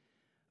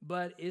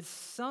 but it's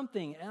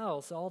something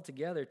else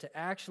altogether to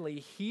actually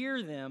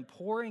hear them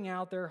pouring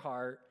out their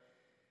heart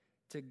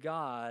to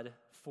God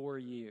for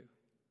you.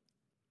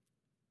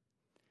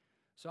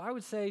 So I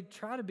would say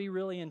try to be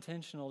really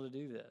intentional to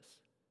do this.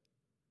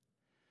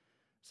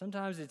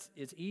 Sometimes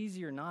it's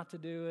easier not to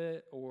do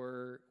it,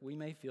 or we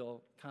may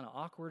feel kind of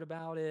awkward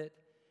about it.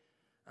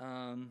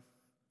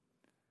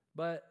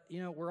 But,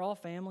 we're all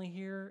family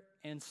here,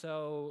 and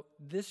so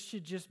this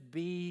should just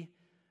be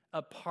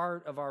a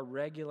part of our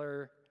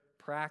regular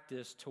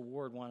practice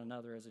toward one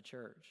another as a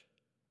church.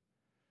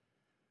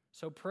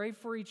 So pray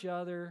for each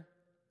other.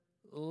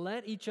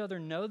 Let each other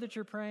know that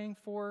you're praying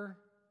for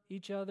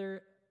each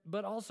other,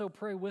 but also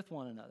pray with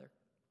one another.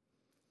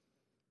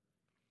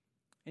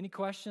 Any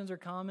questions or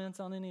comments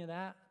on any of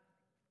that?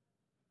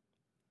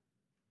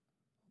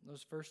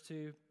 Those first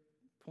 2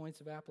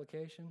 points of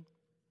application?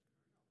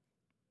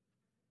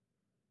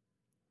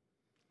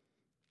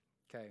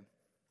 Okay.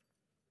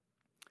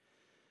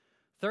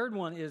 Third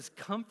one is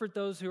comfort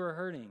those who are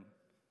hurting.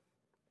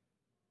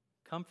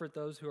 Comfort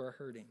those who are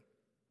hurting.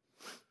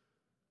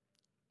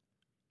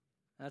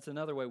 That's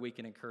another way we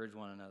can encourage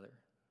one another.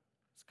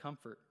 It's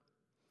comfort.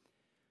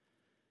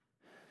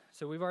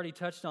 So we've already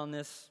touched on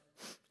this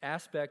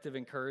aspect of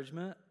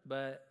encouragement,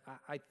 but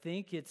I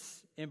think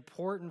it's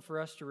important for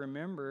us to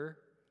remember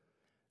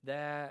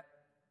that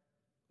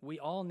we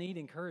all need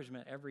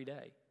encouragement every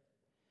day.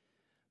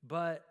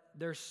 But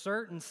there's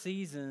certain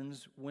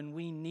seasons when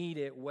we need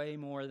it way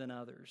more than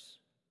others.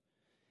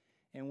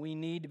 And we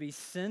need to be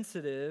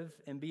sensitive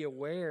and be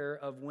aware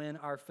of when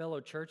our fellow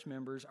church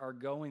members are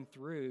going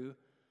through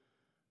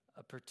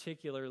a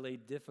particularly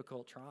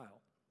difficult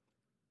trial.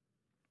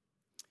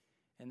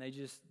 And they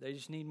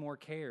just need more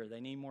care. They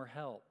need more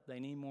help. They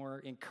need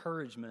more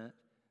encouragement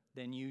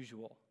than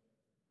usual.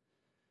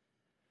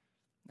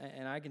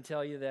 And I can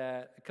tell you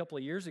that a couple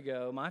of years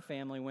ago, my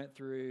family went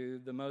through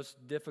the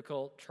most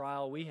difficult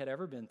trial we had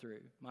ever been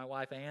through. My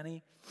wife,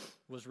 Annie,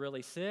 was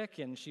really sick,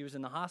 and she was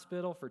in the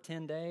hospital for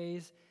 10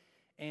 days.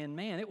 And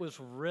man, it was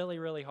really,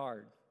 really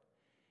hard.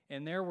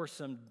 And there were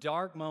some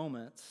dark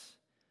moments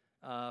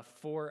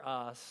for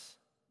us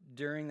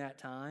during that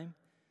time.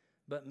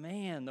 But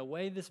man, the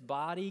way this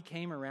body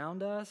came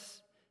around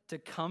us to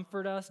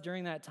comfort us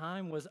during that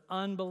time was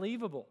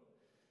unbelievable.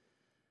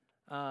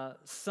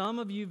 Some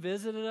of you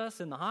visited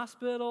us in the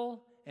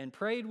hospital and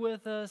prayed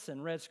with us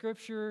and read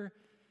scripture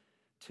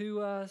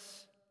to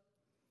us.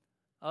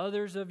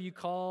 Others of you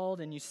called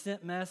and you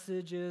sent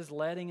messages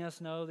letting us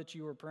know that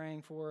you were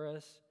praying for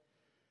us.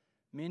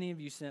 Many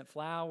of you sent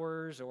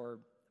flowers or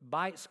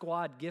Bite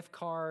Squad gift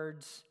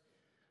cards.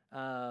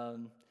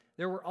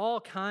 There were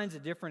all kinds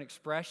of different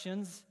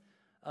expressions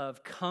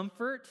of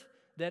comfort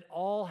that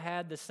all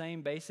had the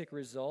same basic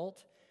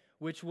result,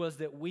 which was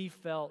that we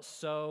felt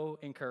so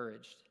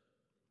encouraged.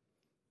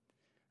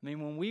 I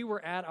mean, when we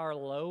were at our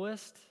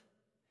lowest,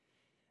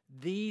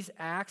 these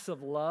acts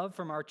of love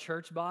from our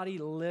church body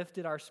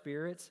lifted our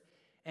spirits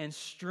and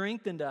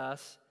strengthened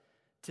us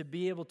to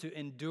be able to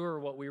endure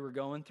what we were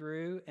going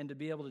through and to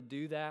be able to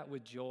do that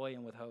with joy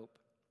and with hope.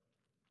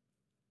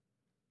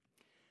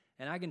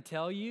 And I can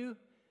tell you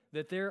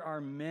that there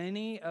are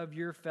many of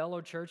your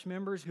fellow church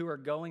members who are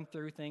going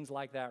through things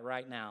like that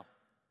right now.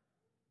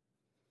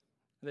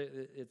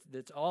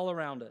 It's all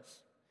around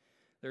us.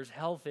 There's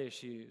health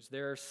issues.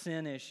 There are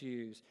sin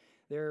issues.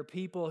 There are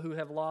people who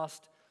have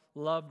lost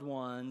loved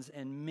ones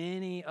and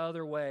many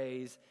other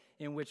ways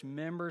in which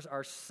members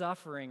are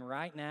suffering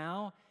right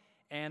now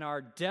and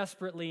are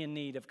desperately in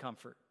need of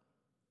comfort.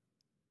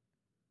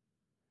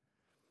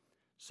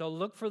 So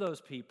look for those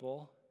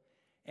people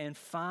and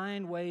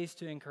find ways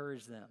to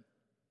encourage them.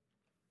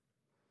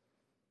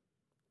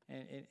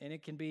 And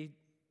it can be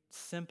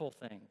simple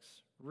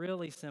things.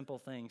 Really simple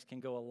things can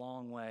go a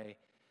long way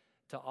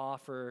to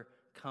offer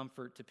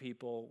comfort to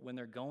people when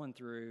they're going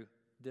through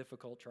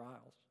difficult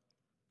trials.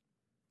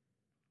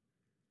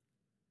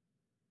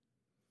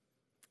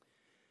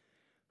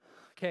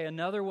 Okay,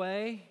 another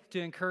way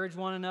to encourage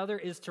one another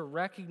is to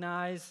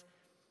recognize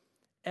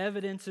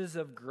evidences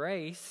of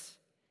grace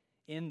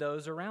in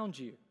those around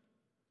you.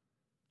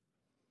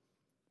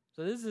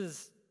 So this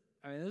is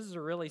a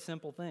really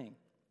simple thing.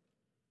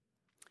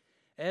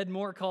 Ed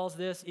Moore calls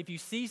this, if you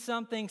see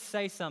something,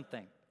 say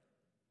something.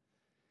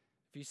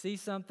 If you see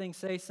something,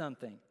 say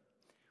something.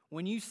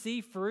 When you see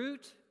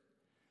fruit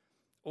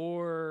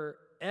or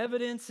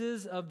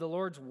evidences of the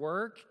Lord's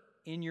work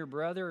in your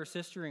brother or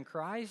sister in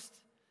Christ,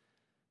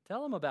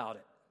 tell them about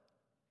it.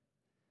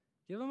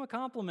 Give them a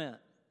compliment.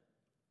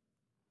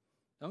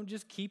 Don't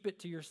just keep it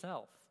to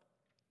yourself.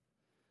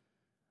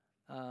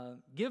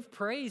 Give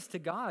praise to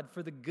God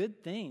for the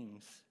good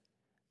things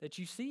that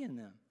you see in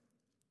them.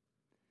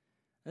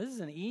 This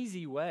is an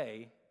easy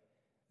way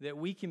that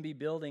we can be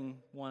building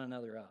one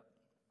another up.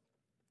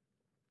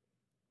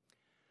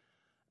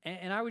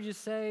 And I would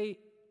just say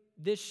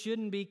this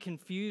shouldn't be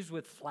confused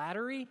with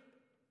flattery,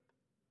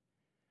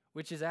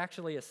 which is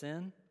actually a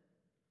sin.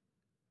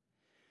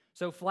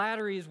 So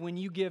flattery is when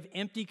you give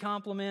empty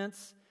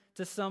compliments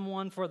to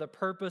someone for the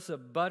purpose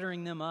of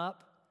buttering them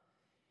up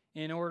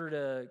in order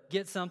to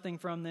get something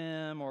from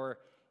them or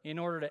in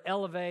order to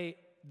elevate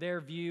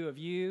their view of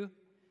you.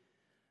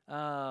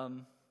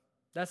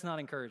 That's not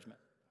encouragement.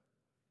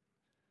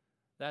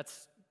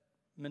 That's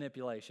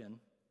manipulation,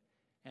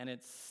 and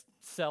it's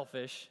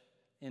selfish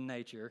in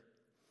nature.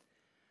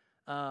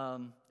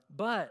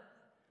 But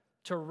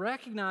to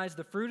recognize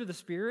the fruit of the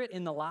Spirit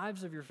in the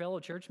lives of your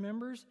fellow church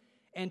members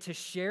and to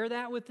share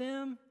that with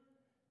them,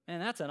 and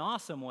that's an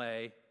awesome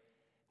way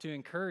to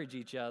encourage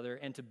each other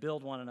and to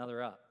build one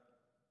another up.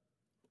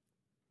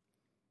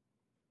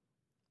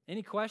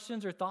 Any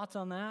questions or thoughts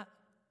on that?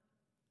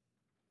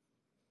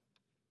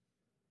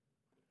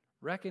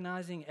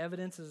 Recognizing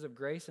evidences of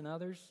grace in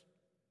others.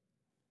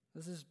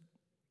 This is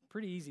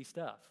pretty easy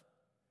stuff.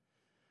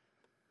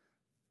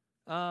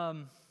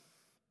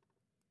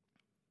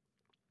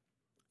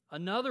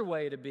 Another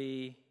way to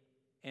be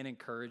an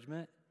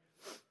encouragement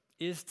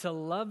is to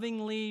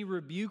lovingly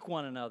rebuke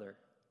one another.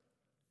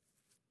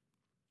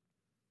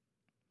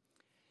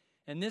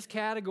 And this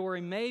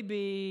category may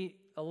be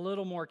a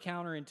little more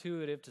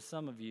counterintuitive to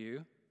some of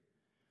you.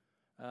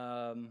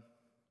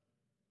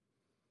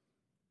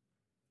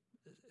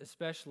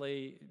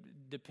 Especially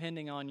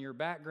depending on your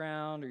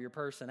background or your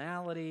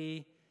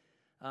personality.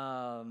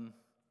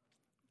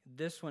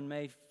 This one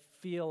may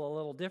feel a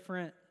little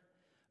different,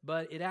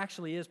 but it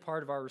actually is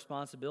part of our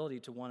responsibility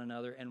to one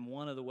another and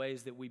one of the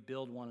ways that we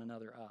build one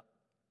another up.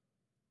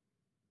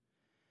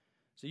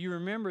 So you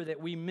remember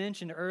that we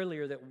mentioned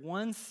earlier that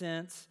one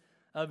sense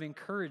of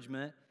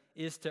encouragement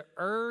is to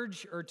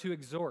urge or to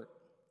exhort.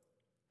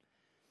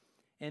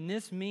 And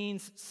this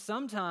means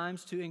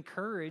sometimes to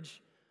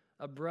encourage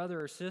a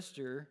brother or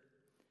sister,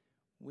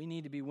 we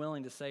need to be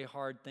willing to say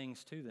hard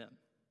things to them.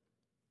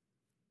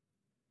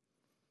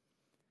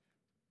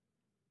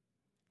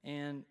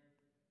 And,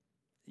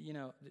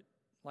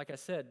 like I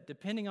said,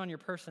 depending on your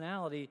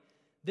personality,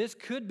 this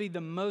could be the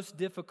most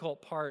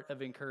difficult part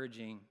of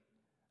encouraging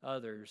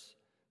others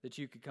that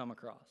you could come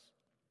across.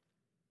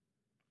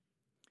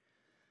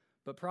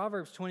 But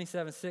Proverbs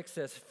 27:6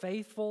 says,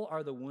 faithful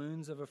are the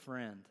wounds of a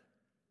friend.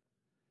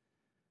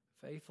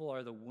 Faithful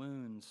are the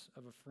wounds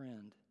of a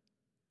friend.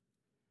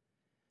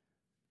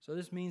 So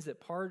this means that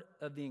part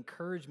of the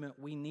encouragement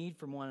we need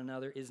from one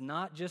another is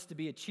not just to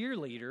be a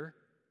cheerleader,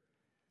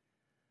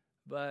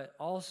 but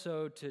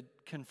also to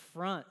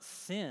confront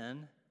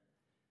sin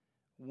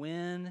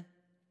when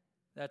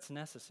that's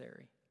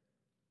necessary.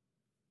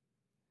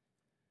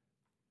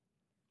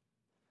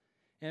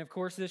 And of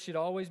course, this should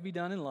always be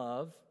done in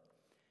love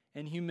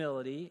and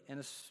humility and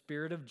a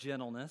spirit of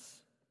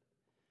gentleness.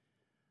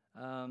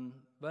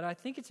 But I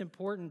think it's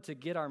important to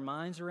get our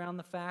minds around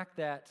the fact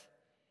that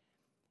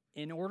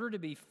in order to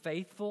be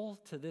faithful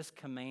to this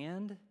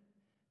command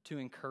to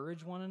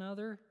encourage one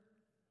another,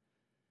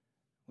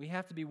 we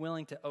have to be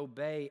willing to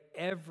obey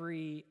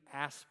every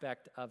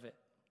aspect of it,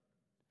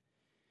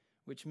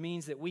 which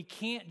means that we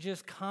can't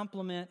just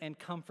compliment and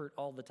comfort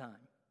all the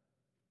time.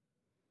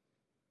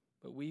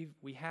 But we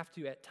have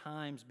to at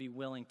times be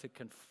willing to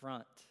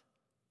confront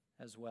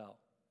as well.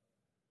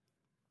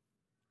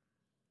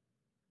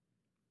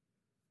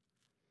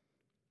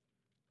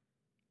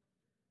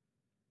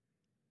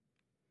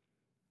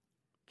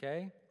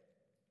 Okay?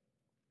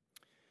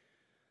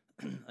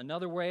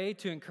 Another way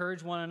to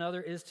encourage one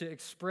another is to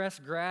express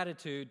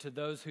gratitude to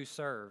those who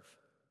serve.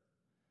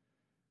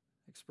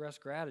 Express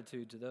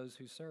gratitude to those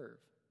who serve.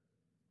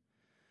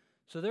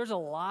 So there's a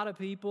lot of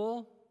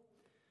people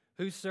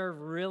who serve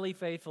really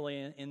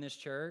faithfully in this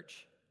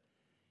church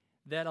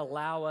that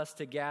allow us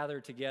to gather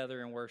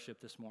together and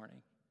worship this morning.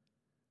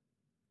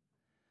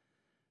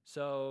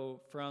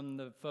 So from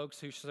the folks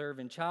who serve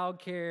in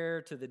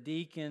childcare to the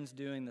deacons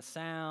doing the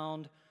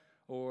sound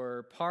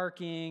or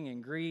parking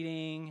and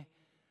greeting.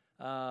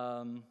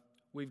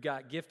 We've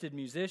got gifted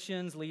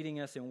musicians leading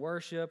us in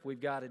worship.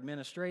 We've got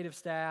administrative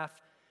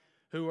staff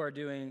who are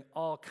doing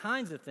all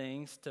kinds of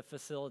things to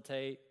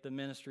facilitate the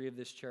ministry of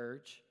this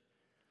church.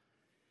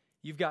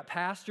 You've got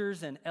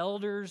pastors and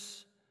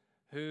elders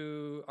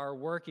who are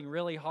working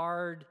really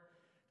hard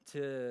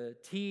to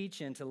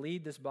teach and to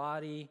lead this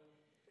body.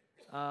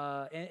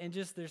 And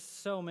just there's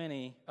so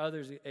many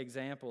other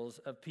examples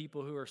of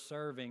people who are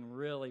serving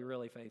really,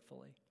 really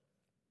faithfully.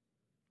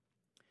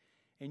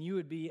 And you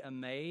would be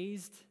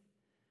amazed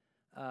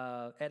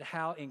at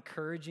how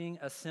encouraging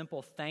a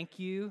simple thank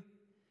you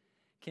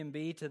can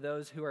be to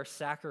those who are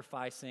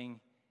sacrificing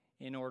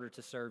in order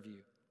to serve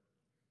you.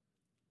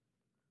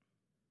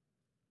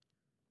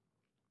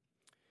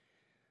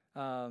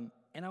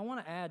 And I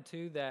want to add,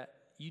 too, that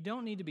you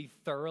don't need to be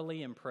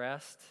thoroughly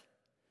impressed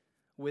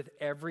with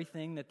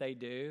everything that they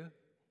do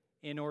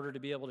in order to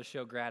be able to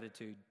show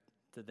gratitude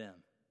to them,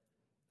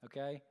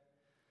 okay?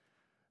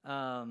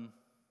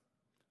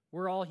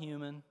 We're all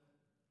human.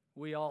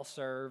 We all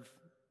serve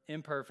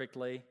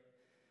imperfectly.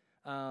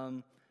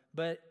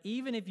 But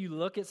even if you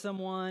look at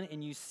someone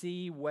and you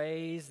see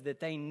ways that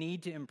they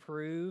need to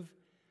improve,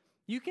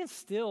 you can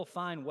still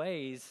find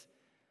ways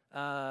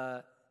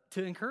to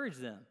encourage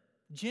them,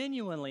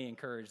 genuinely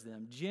encourage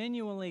them,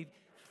 genuinely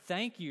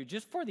thank you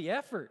just for the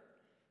effort,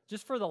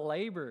 just for the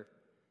labor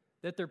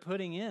that they're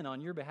putting in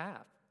on your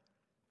behalf.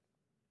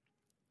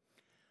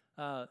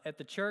 At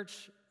the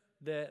church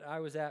that I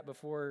was at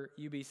before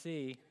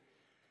UBC,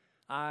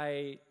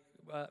 I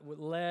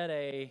led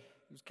it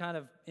was kind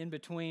of in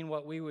between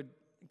what we would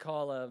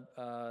call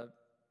an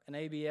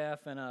ABF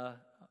and a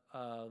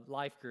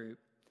life group.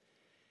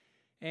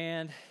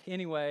 And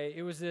anyway,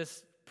 it was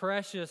this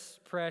precious,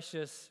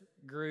 precious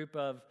group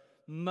of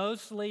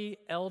mostly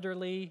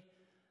elderly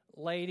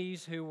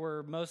ladies who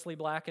were mostly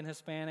black and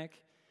Hispanic,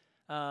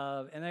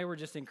 and they were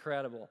just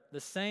incredible.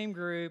 The same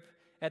group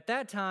at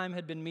that time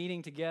had been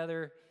meeting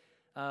together,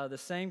 the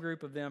same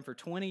group of them for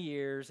 20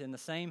 years in the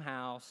same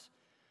house,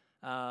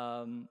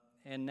 and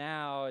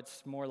now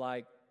it's more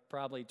like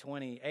probably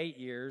 28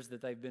 years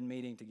that they've been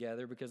meeting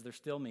together because they're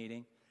still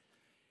meeting.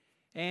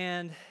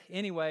 And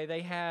anyway,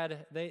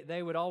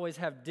 they would always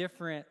have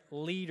different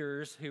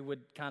leaders who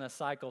would kind of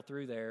cycle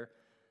through there.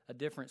 A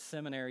different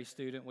seminary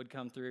student would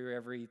come through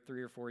every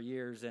 3 or 4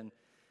 years and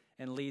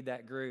lead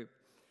that group.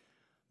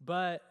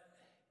 But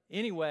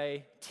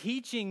anyway,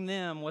 teaching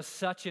them was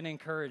such an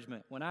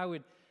encouragement. When I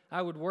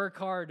would work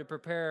hard to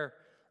prepare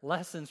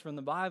lessons from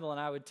the Bible and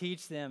I would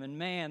teach them, and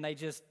man,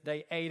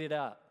 they ate it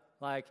up.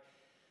 Like,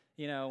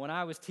 you know, when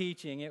I was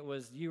teaching, it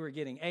was you were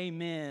getting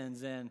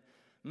amens and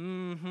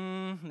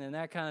and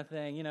that kind of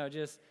thing, you know,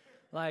 just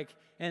like,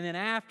 and then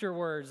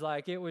afterwards,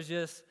 like, it was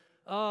just,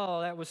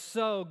 oh, that was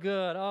so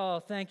good.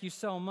 Oh, thank you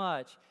so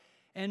much.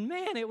 And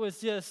man, it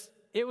was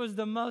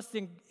the most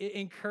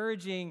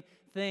encouraging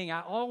thing.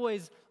 I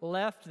always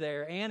left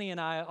there, Annie and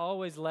I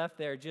always left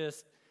there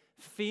just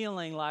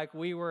feeling like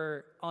we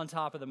were on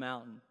top of the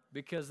mountain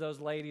because those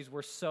ladies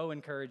were so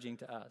encouraging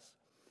to us.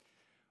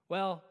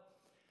 Well,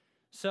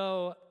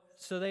 so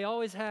they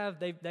always have,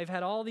 they've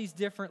had all these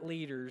different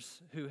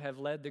leaders who have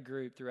led the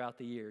group throughout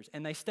the years,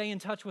 and they stay in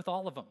touch with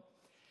all of them.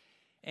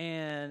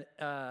 And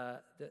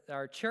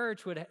our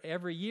church would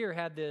every year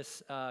had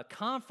this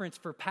conference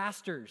for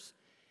pastors.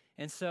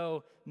 And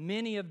so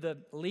many of the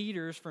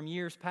leaders from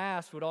years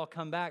past would all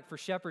come back for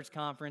Shepherd's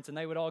Conference, and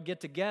they would all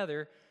get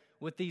together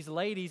with these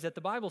ladies at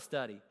the Bible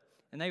study.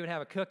 And they would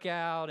have a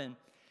cookout. And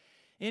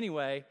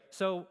anyway,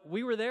 so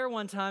we were there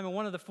one time, and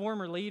one of the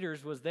former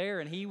leaders was there,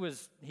 and he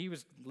was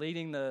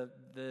leading the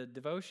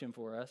devotion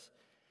for us.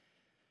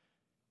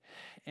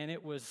 And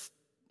it was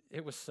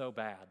so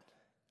bad.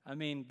 I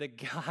mean, the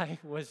guy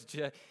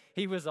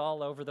he was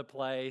all over the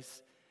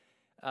place.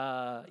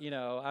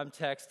 I'm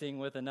texting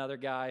with another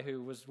guy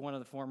who was one of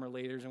the former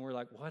leaders, and we're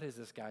like, what is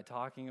this guy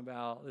talking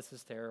about? This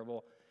is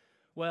terrible.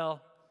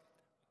 Well,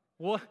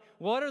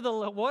 what are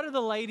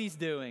the ladies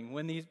doing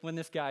when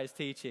this guy is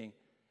teaching?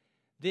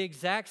 The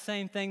exact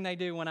same thing they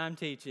do when I'm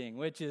teaching,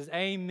 which is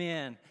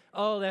amen.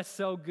 Oh, that's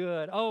so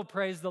good. Oh,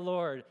 praise the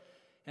Lord.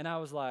 And I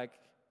was like,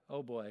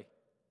 oh boy.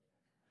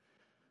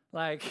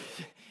 Like,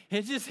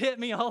 it just hit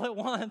me all at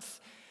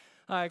once.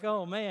 Like,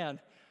 oh man,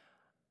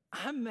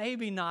 I'm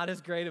maybe not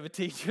as great of a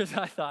teacher as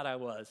I thought I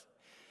was.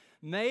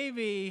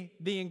 Maybe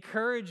the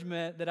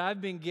encouragement that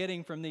I've been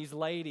getting from these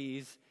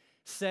ladies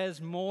says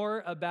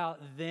more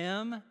about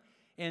them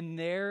and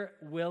their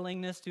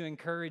willingness to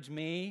encourage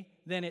me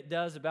than it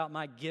does about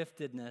my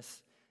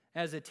giftedness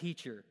as a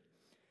teacher.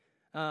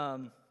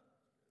 And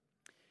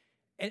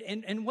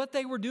what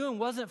they were doing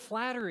wasn't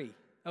flattery,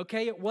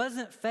 okay? It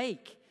wasn't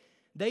fake.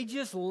 They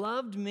just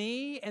loved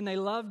me and they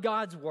loved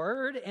God's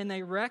word and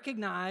they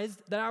recognized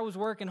that I was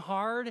working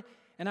hard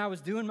and I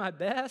was doing my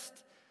best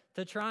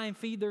to try and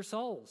feed their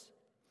souls.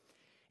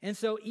 And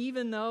so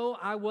even though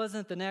I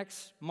wasn't the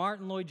next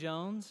Martin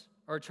Lloyd-Jones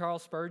or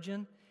Charles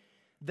Spurgeon,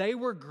 they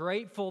were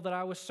grateful that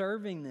I was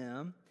serving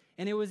them,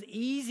 and it was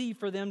easy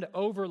for them to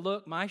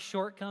overlook my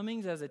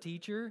shortcomings as a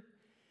teacher.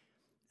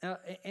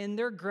 And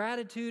their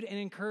gratitude and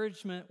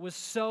encouragement was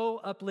so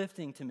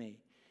uplifting to me.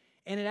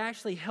 And it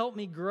actually helped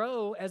me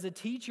grow as a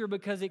teacher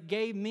because it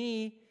gave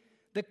me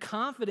the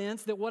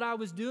confidence that what I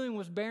was doing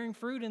was bearing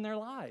fruit in their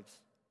lives.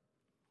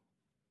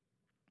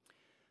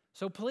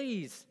 So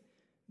please,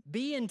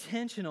 be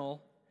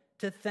intentional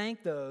to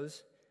thank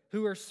those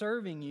who are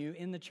serving you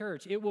in the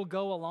church. It will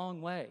go a long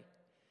way.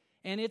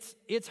 And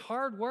it's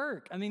hard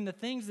work. I mean, the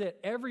things that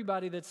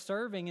everybody that's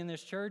serving in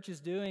this church is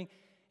doing,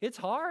 it's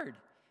hard.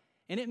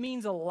 And it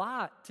means a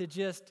lot to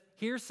just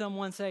hear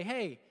someone say,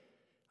 hey,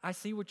 I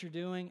see what you're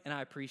doing and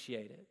I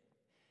appreciate it.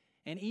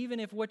 And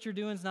even if what you're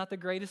doing is not the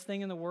greatest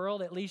thing in the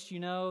world, at least you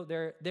know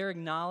they're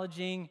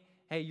acknowledging,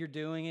 hey, you're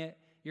doing it,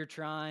 you're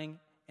trying,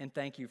 and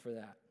thank you for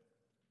that.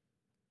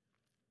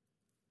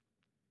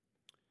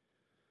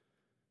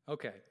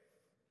 Okay.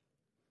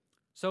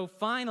 So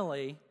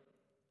finally,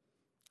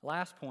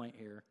 last point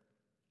here.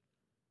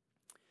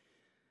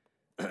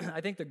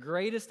 I think the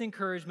greatest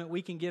encouragement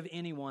we can give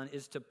anyone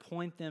is to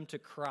point them to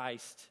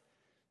Christ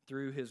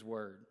through His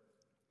Word.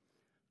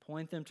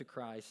 Point them to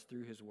Christ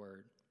through His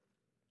Word.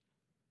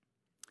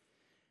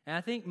 And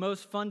I think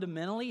most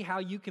fundamentally, how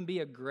you can be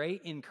a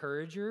great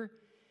encourager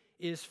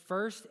is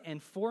first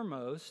and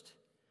foremost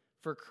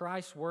for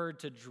Christ's Word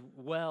to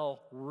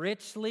dwell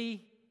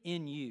richly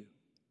in you.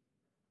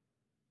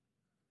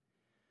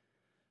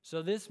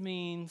 So this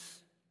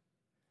means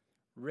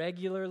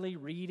regularly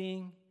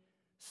reading,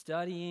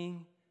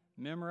 studying,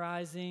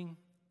 memorizing,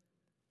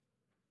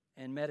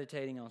 and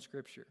meditating on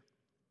Scripture.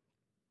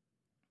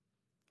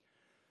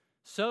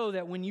 So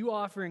that when you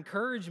offer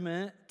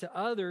encouragement to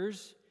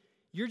others,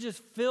 you're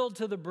just filled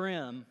to the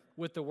brim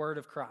with the Word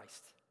of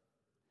Christ.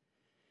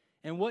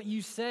 And what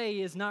you say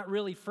is not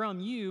really from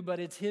you, but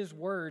it's His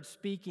Word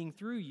speaking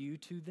through you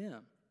to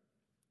them.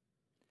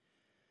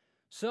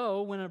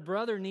 So when a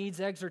brother needs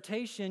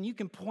exhortation, you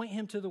can point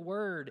him to the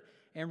Word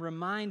and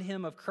remind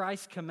him of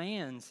Christ's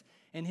commands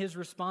and his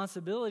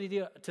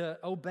responsibility to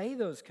obey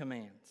those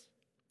commands.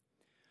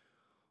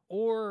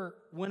 Or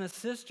when a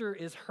sister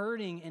is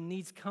hurting and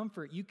needs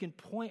comfort, you can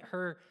point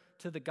her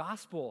to the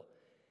gospel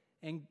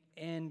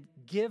and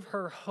give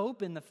her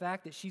hope in the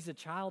fact that she's a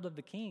child of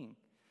the King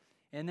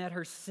and that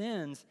her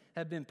sins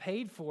have been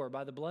paid for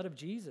by the blood of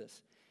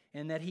Jesus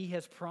and that He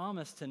has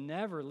promised to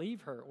never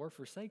leave her or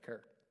forsake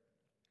her.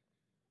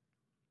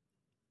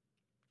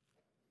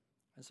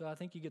 And so I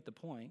think you get the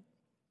point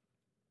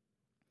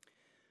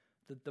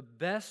that the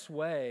best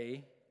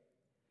way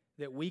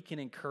that we can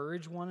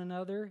encourage one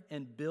another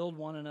and build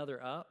one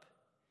another up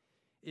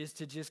is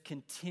to just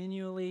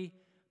continually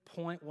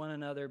point one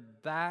another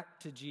back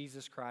to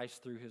Jesus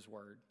Christ through His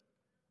Word.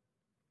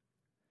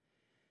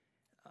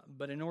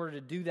 But in order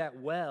to do that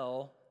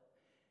well,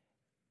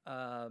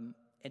 and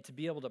to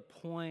be able to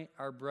point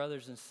our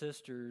brothers and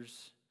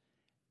sisters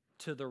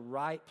to the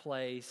right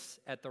place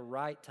at the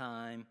right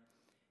time,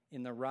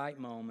 in the right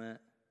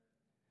moment,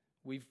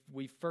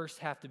 we first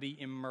have to be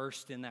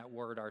immersed in that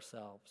Word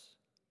ourselves.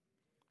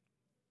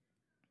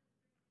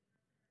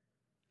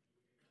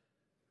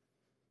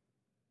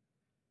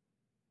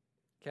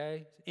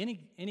 Okay?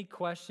 Any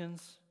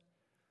questions,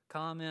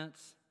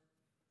 comments,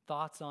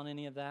 thoughts on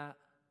any of that?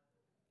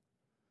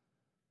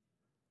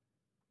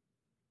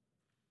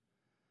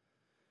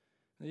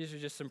 These are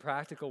just some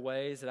practical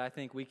ways that I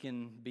think we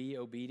can be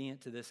obedient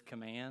to this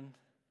command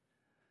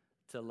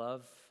to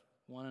love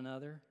one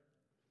another.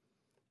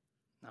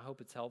 I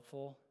hope it's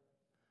helpful.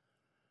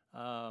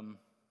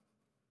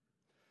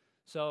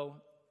 So,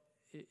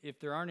 if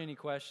there aren't any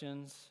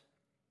questions,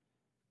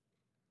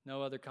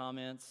 no other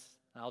comments,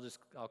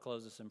 I'll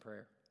close this in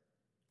prayer.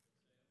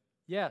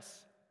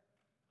 Yes.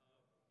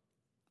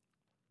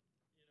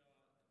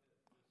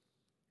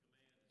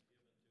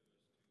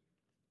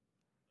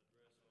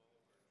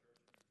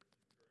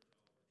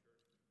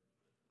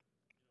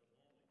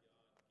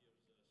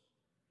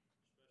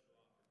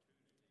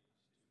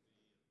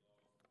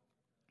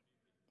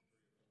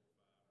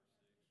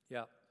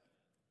 Yeah.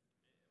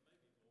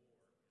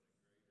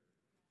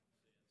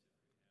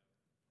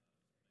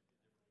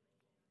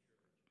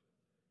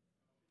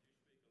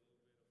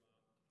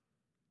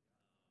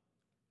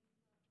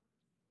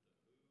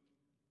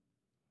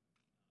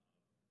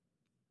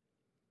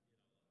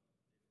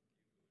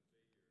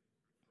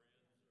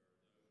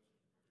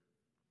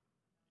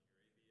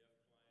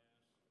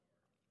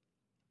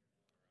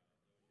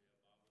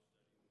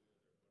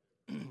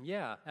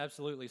 Yeah,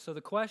 absolutely. So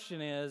the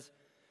question is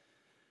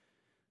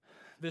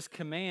this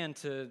command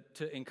to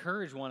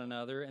encourage one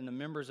another and the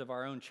members of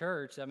our own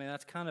church. I mean,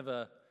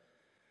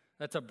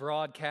 that's a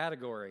broad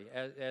category.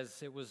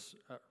 As it was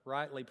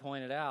rightly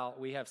pointed out,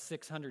 we have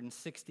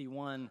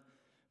 661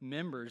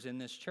 members in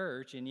this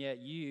church, and yet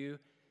you,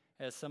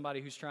 as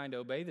somebody who's trying to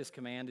obey this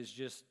command,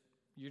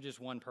 you're just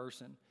one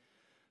person.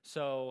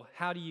 So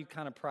how do you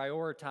kind of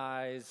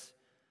prioritize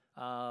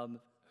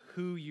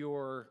who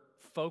you're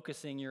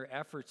focusing your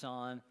efforts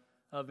on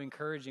of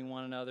encouraging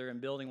one another and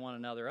building one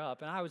another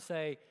up? And I would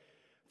say,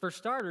 for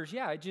starters,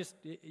 yeah,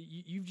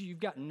 you've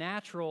got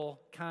natural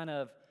kind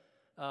of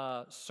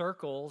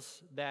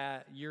circles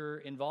that you're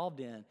involved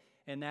in,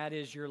 and that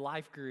is your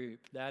life group,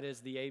 that is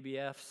the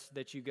ABFs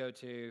that you go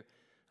to,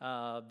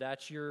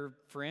 that's your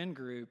friend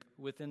group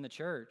within the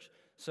church.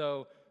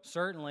 So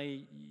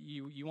certainly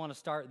you want to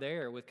start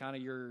there with kind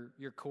of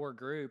your core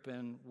group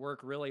and work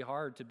really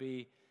hard to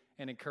be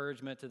an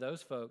encouragement to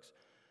those folks.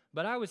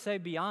 But I would say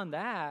beyond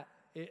that,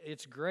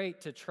 it's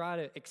great to try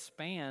to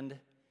expand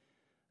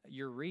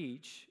your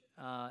reach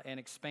and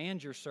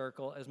expand your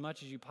circle as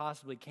much as you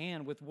possibly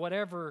can with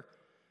whatever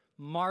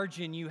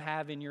margin you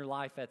have in your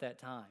life at that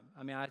time.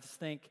 I mean, I just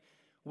think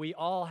we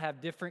all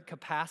have different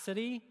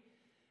capacity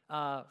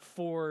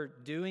for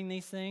doing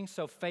these things.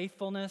 So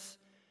faithfulness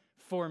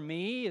for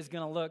me is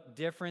going to look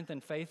different than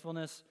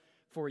faithfulness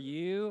for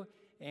you,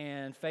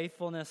 and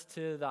faithfulness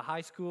to the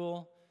high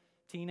school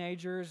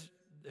teenagers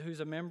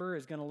who's a member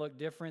is going to look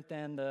different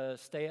than the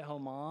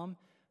stay-at-home mom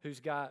who's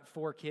got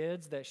 4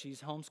 kids that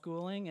she's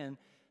homeschooling. And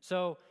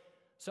so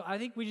I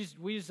think we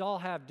just all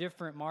have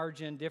different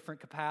margin,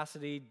 different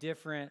capacity,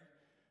 different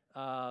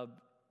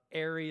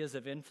areas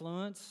of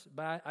influence.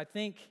 But I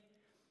think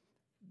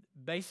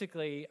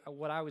basically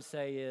what I would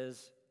say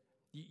is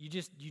you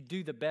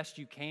do the best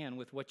you can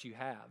with what you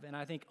have. And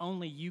I think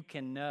only you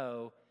can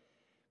know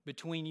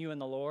between you and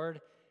the Lord,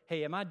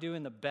 hey, am I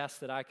doing the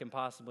best that I can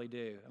possibly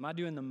do? Am I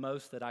doing the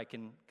most that I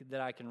can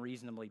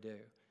reasonably do?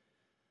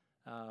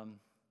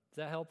 Is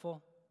that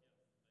helpful?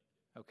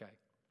 Okay.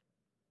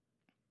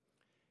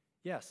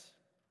 Yes.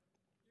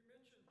 You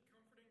mentioned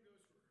comforting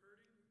those who are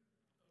hurting.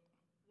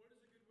 What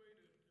is a good way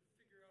to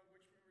figure out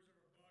which members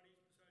of our bodies,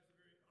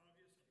 besides the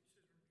very obvious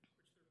cases in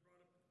which they're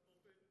brought up in the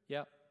pulpit?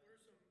 Yep. What are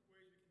some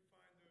ways we can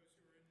find those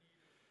who are in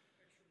need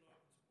of extra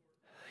love and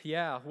support?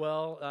 Yeah,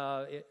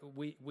 well,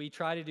 we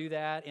try to do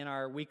that in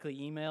our weekly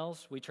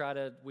emails. We try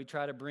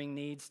to bring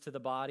needs to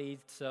the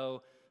body,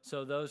 so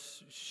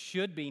those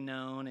should be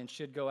known and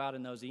should go out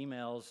in those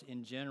emails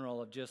in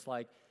general of just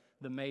like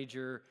the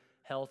major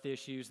health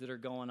issues that are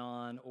going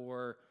on,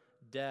 or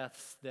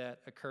deaths that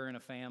occur in a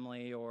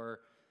family, or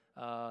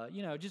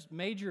just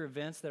major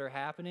events that are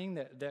happening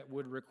that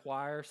would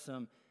require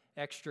some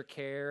extra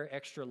care,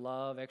 extra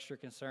love, extra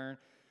concern.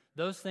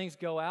 Those things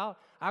go out.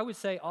 I would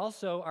say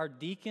also our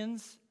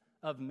deacons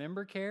of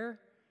member care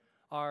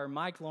are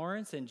Mike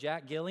Lawrence and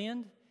Jack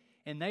Gilliand,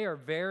 and they are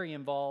very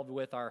involved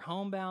with our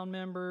homebound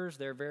members.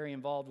 They're very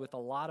involved with a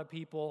lot of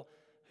people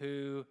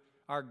who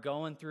are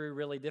going through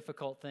really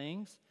difficult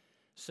things.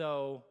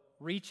 So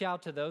reach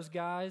out to those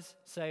guys,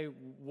 say,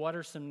 what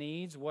are some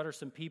needs? What are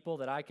some people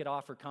that I could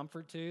offer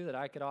comfort to, that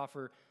I could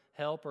offer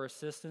help or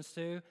assistance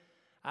to?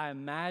 I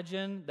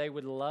imagine they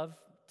would love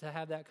to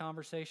have that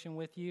conversation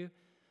with you.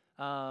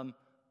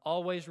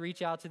 Always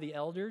reach out to the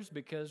elders,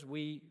 because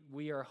we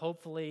are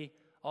hopefully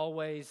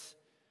always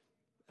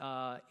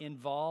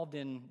involved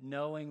in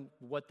knowing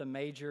what the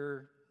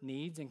major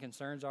needs and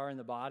concerns are in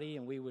the body,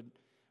 and we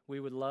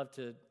would love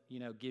to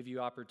give you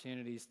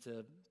opportunities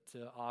to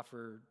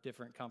offer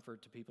different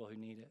comfort to people who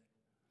need it.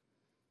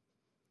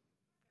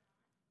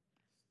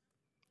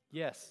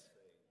 Yes.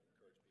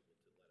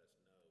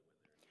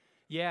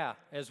 Yeah,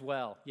 as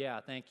well. Yeah,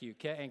 thank you.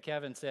 And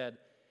Kevin said,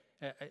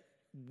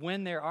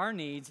 when there are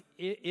needs,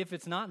 if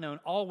it's not known,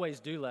 always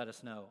do let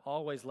us know.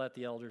 Always let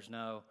the elders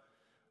know.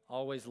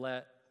 Always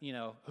let,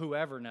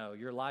 whoever know,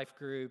 your life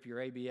group, your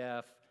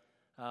ABF,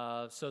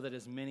 so that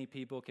as many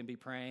people can be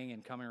praying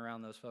and coming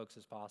around those folks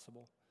as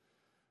possible.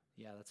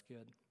 Yeah, that's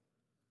good.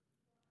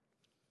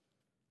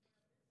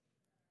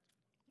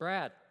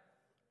 Brad.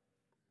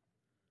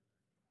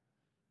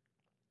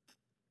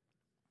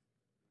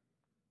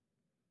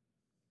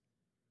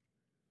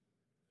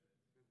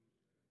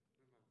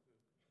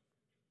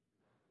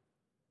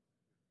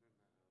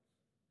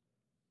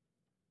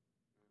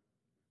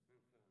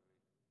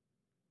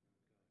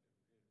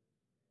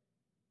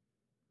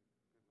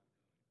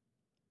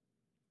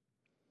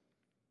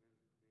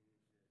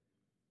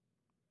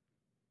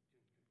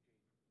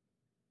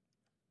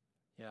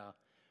 Yeah.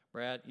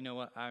 Brad, you know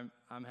what? I'm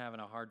having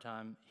a hard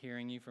time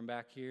hearing you from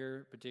back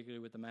here,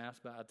 particularly with the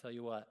mask, but I'll tell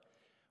you what.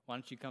 Why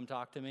don't you come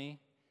talk to me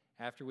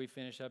after we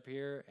finish up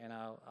here, and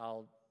I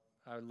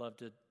would love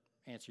to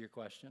answer your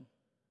question.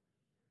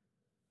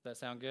 Does that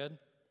sound good?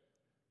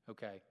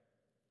 Okay.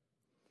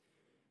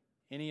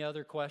 Any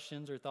other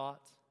questions or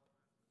thoughts?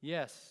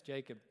 Yes,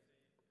 Jacob.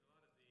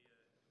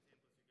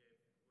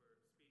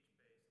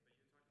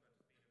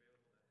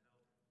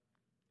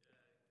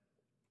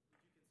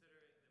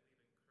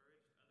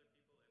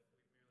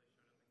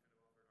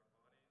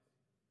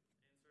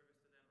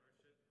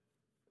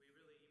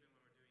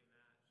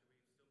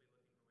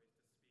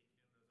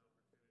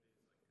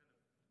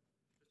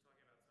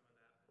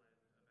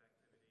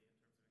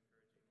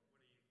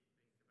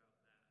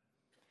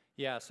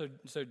 Yeah,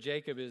 so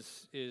Jacob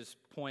is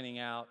pointing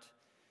out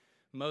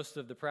most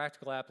of the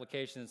practical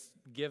applications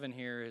given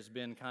here has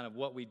been kind of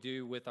what we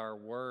do with our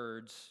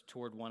words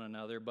toward one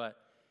another, but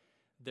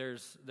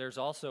there's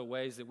also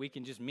ways that we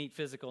can just meet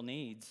physical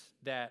needs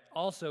that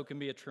also can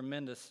be a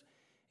tremendous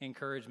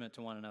encouragement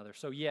to one another.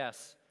 So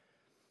yes,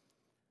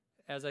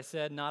 as I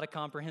said, not a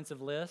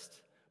comprehensive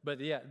list, but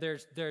yeah,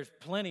 there's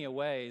plenty of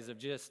ways of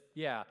just,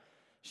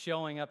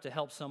 showing up to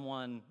help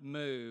someone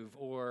move,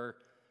 or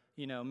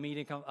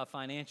meeting a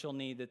financial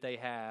need that they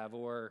have,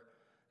 or,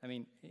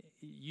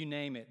 you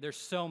name it. There's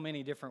so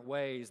many different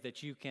ways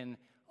that you can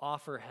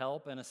offer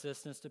help and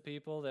assistance to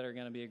people that are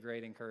going to be a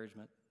great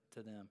encouragement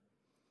to them.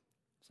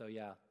 So,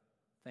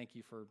 thank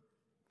you for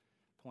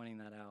pointing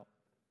that out.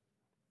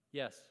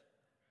 Yes?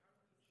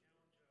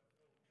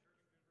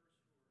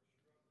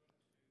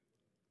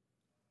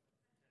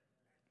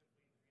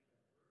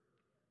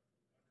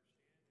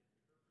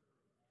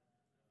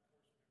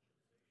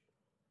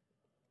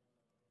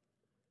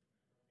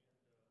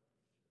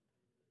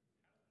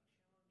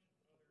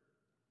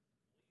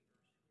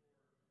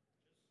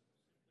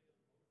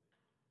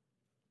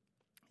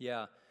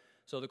 Yeah,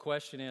 so the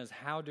question is,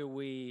 how do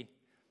we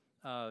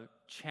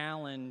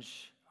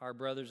challenge our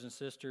brothers and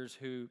sisters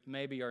who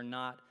maybe are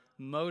not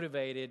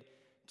motivated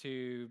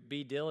to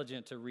be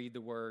diligent to read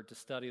the Word, to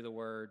study the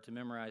Word, to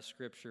memorize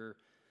Scripture,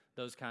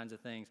 those kinds of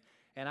things?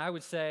 And I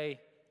would say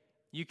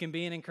you can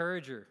be an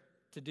encourager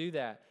to do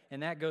that.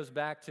 And that goes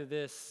back to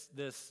this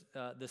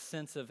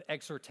sense of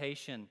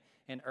exhortation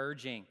and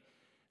urging.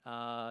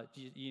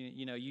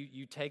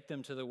 You take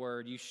them to the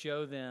Word, you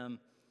show them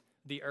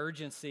the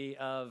urgency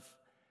of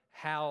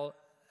how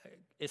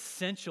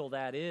essential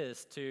that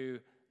is to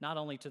not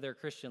only to their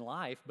Christian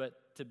life, but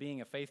to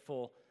being a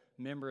faithful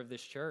member of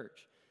this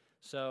church.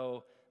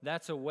 So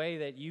that's a way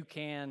that you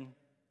can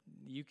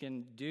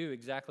do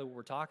exactly what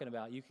we're talking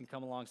about. You can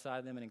come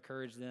alongside them and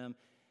encourage them,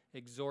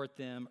 exhort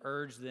them,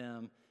 urge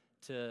them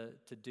to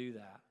do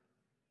that.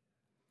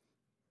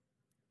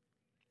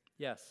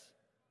 Yes?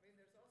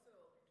 There's also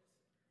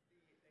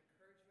just the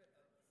encouragement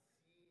of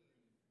seeing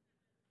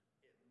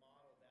it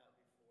modeled out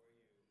before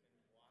you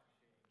and watching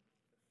the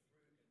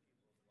fruit in people's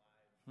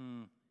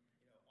lives.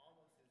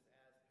 Almost is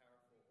as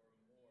powerful or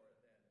more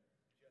than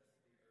just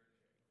the urging.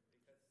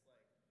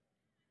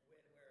 Because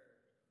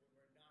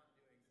when we're not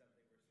doing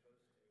something we're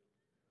supposed to,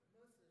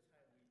 most of the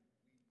time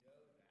we know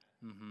that.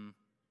 Mm-hmm.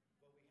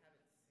 But we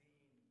haven't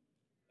seen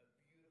a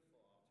beautiful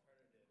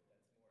alternative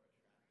that's more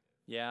attractive.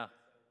 Yeah.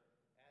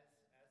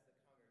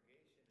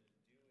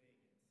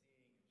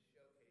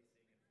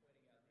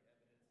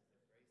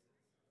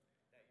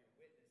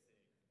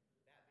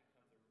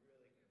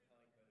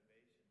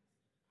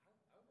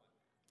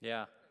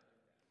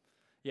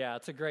 Yeah,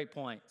 it's a great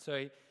point.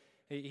 So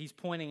he's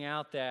pointing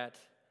out that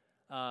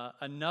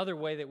another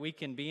way that we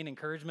can be an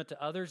encouragement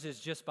to others is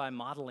just by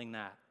modeling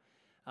that.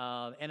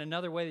 And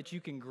another way that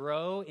you can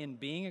grow in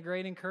being a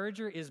great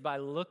encourager is by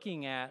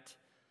looking at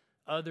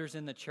others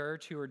in the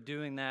church who are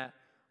doing that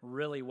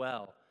really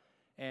well.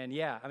 And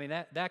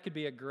that could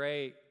be a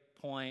great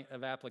point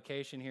of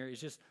application here,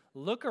 is just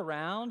look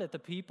around at the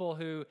people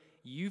who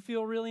you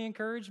feel really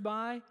encouraged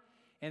by,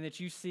 and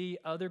that you see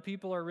other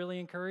people are really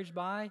encouraged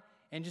by,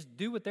 and just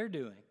do what they're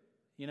doing.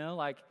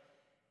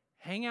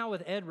 Hang out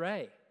with Ed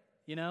Ray.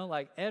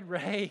 Ed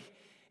Ray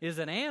is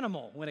an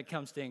animal when it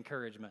comes to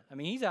encouragement.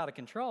 He's out of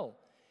control.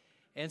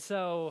 And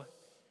so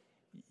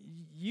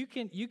you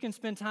can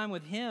spend time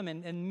with him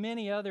and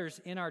many others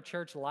in our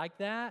church like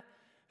that,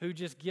 who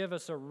just give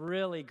us a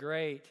really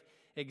great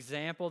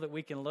example that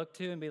we can look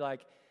to and be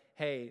like,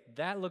 hey,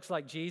 that looks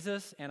like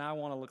Jesus, and I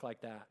want to look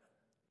like that.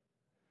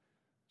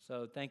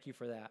 So thank you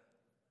for that.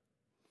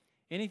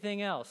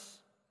 Anything else?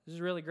 This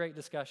is a really great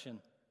discussion.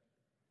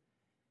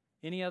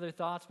 Any other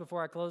thoughts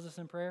before I close this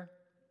in prayer?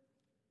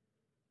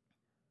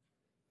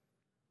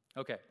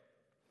 Okay.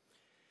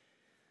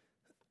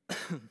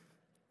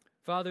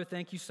 Father,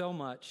 thank you so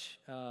much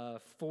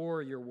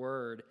for your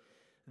word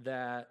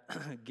that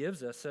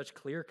gives us such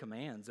clear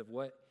commands of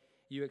what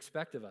you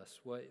expect of us,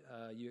 what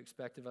you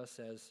expect of us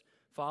as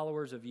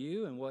followers of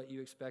you, and what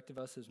you expect of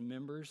us as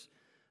members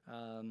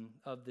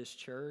of this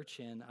church.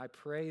 And I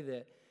pray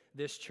that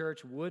this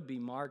church would be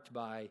marked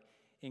by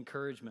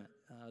encouragement,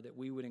 that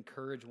we would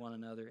encourage one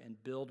another and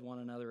build one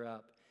another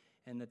up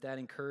and that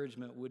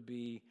encouragement would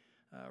be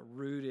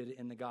rooted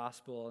in the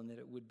gospel, and that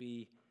it would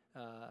be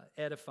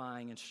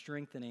edifying and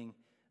strengthening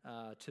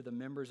to the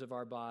members of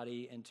our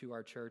body and to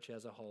our church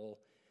as a whole.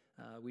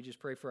 We just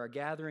pray for our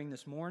gathering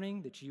this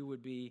morning, that you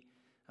would be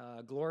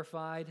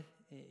glorified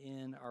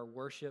in our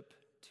worship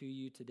to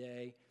you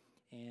today.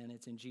 And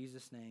it's in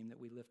Jesus' name that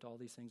we lift all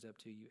these things up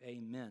to you.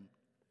 Amen.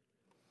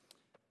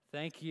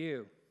 Thank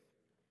you.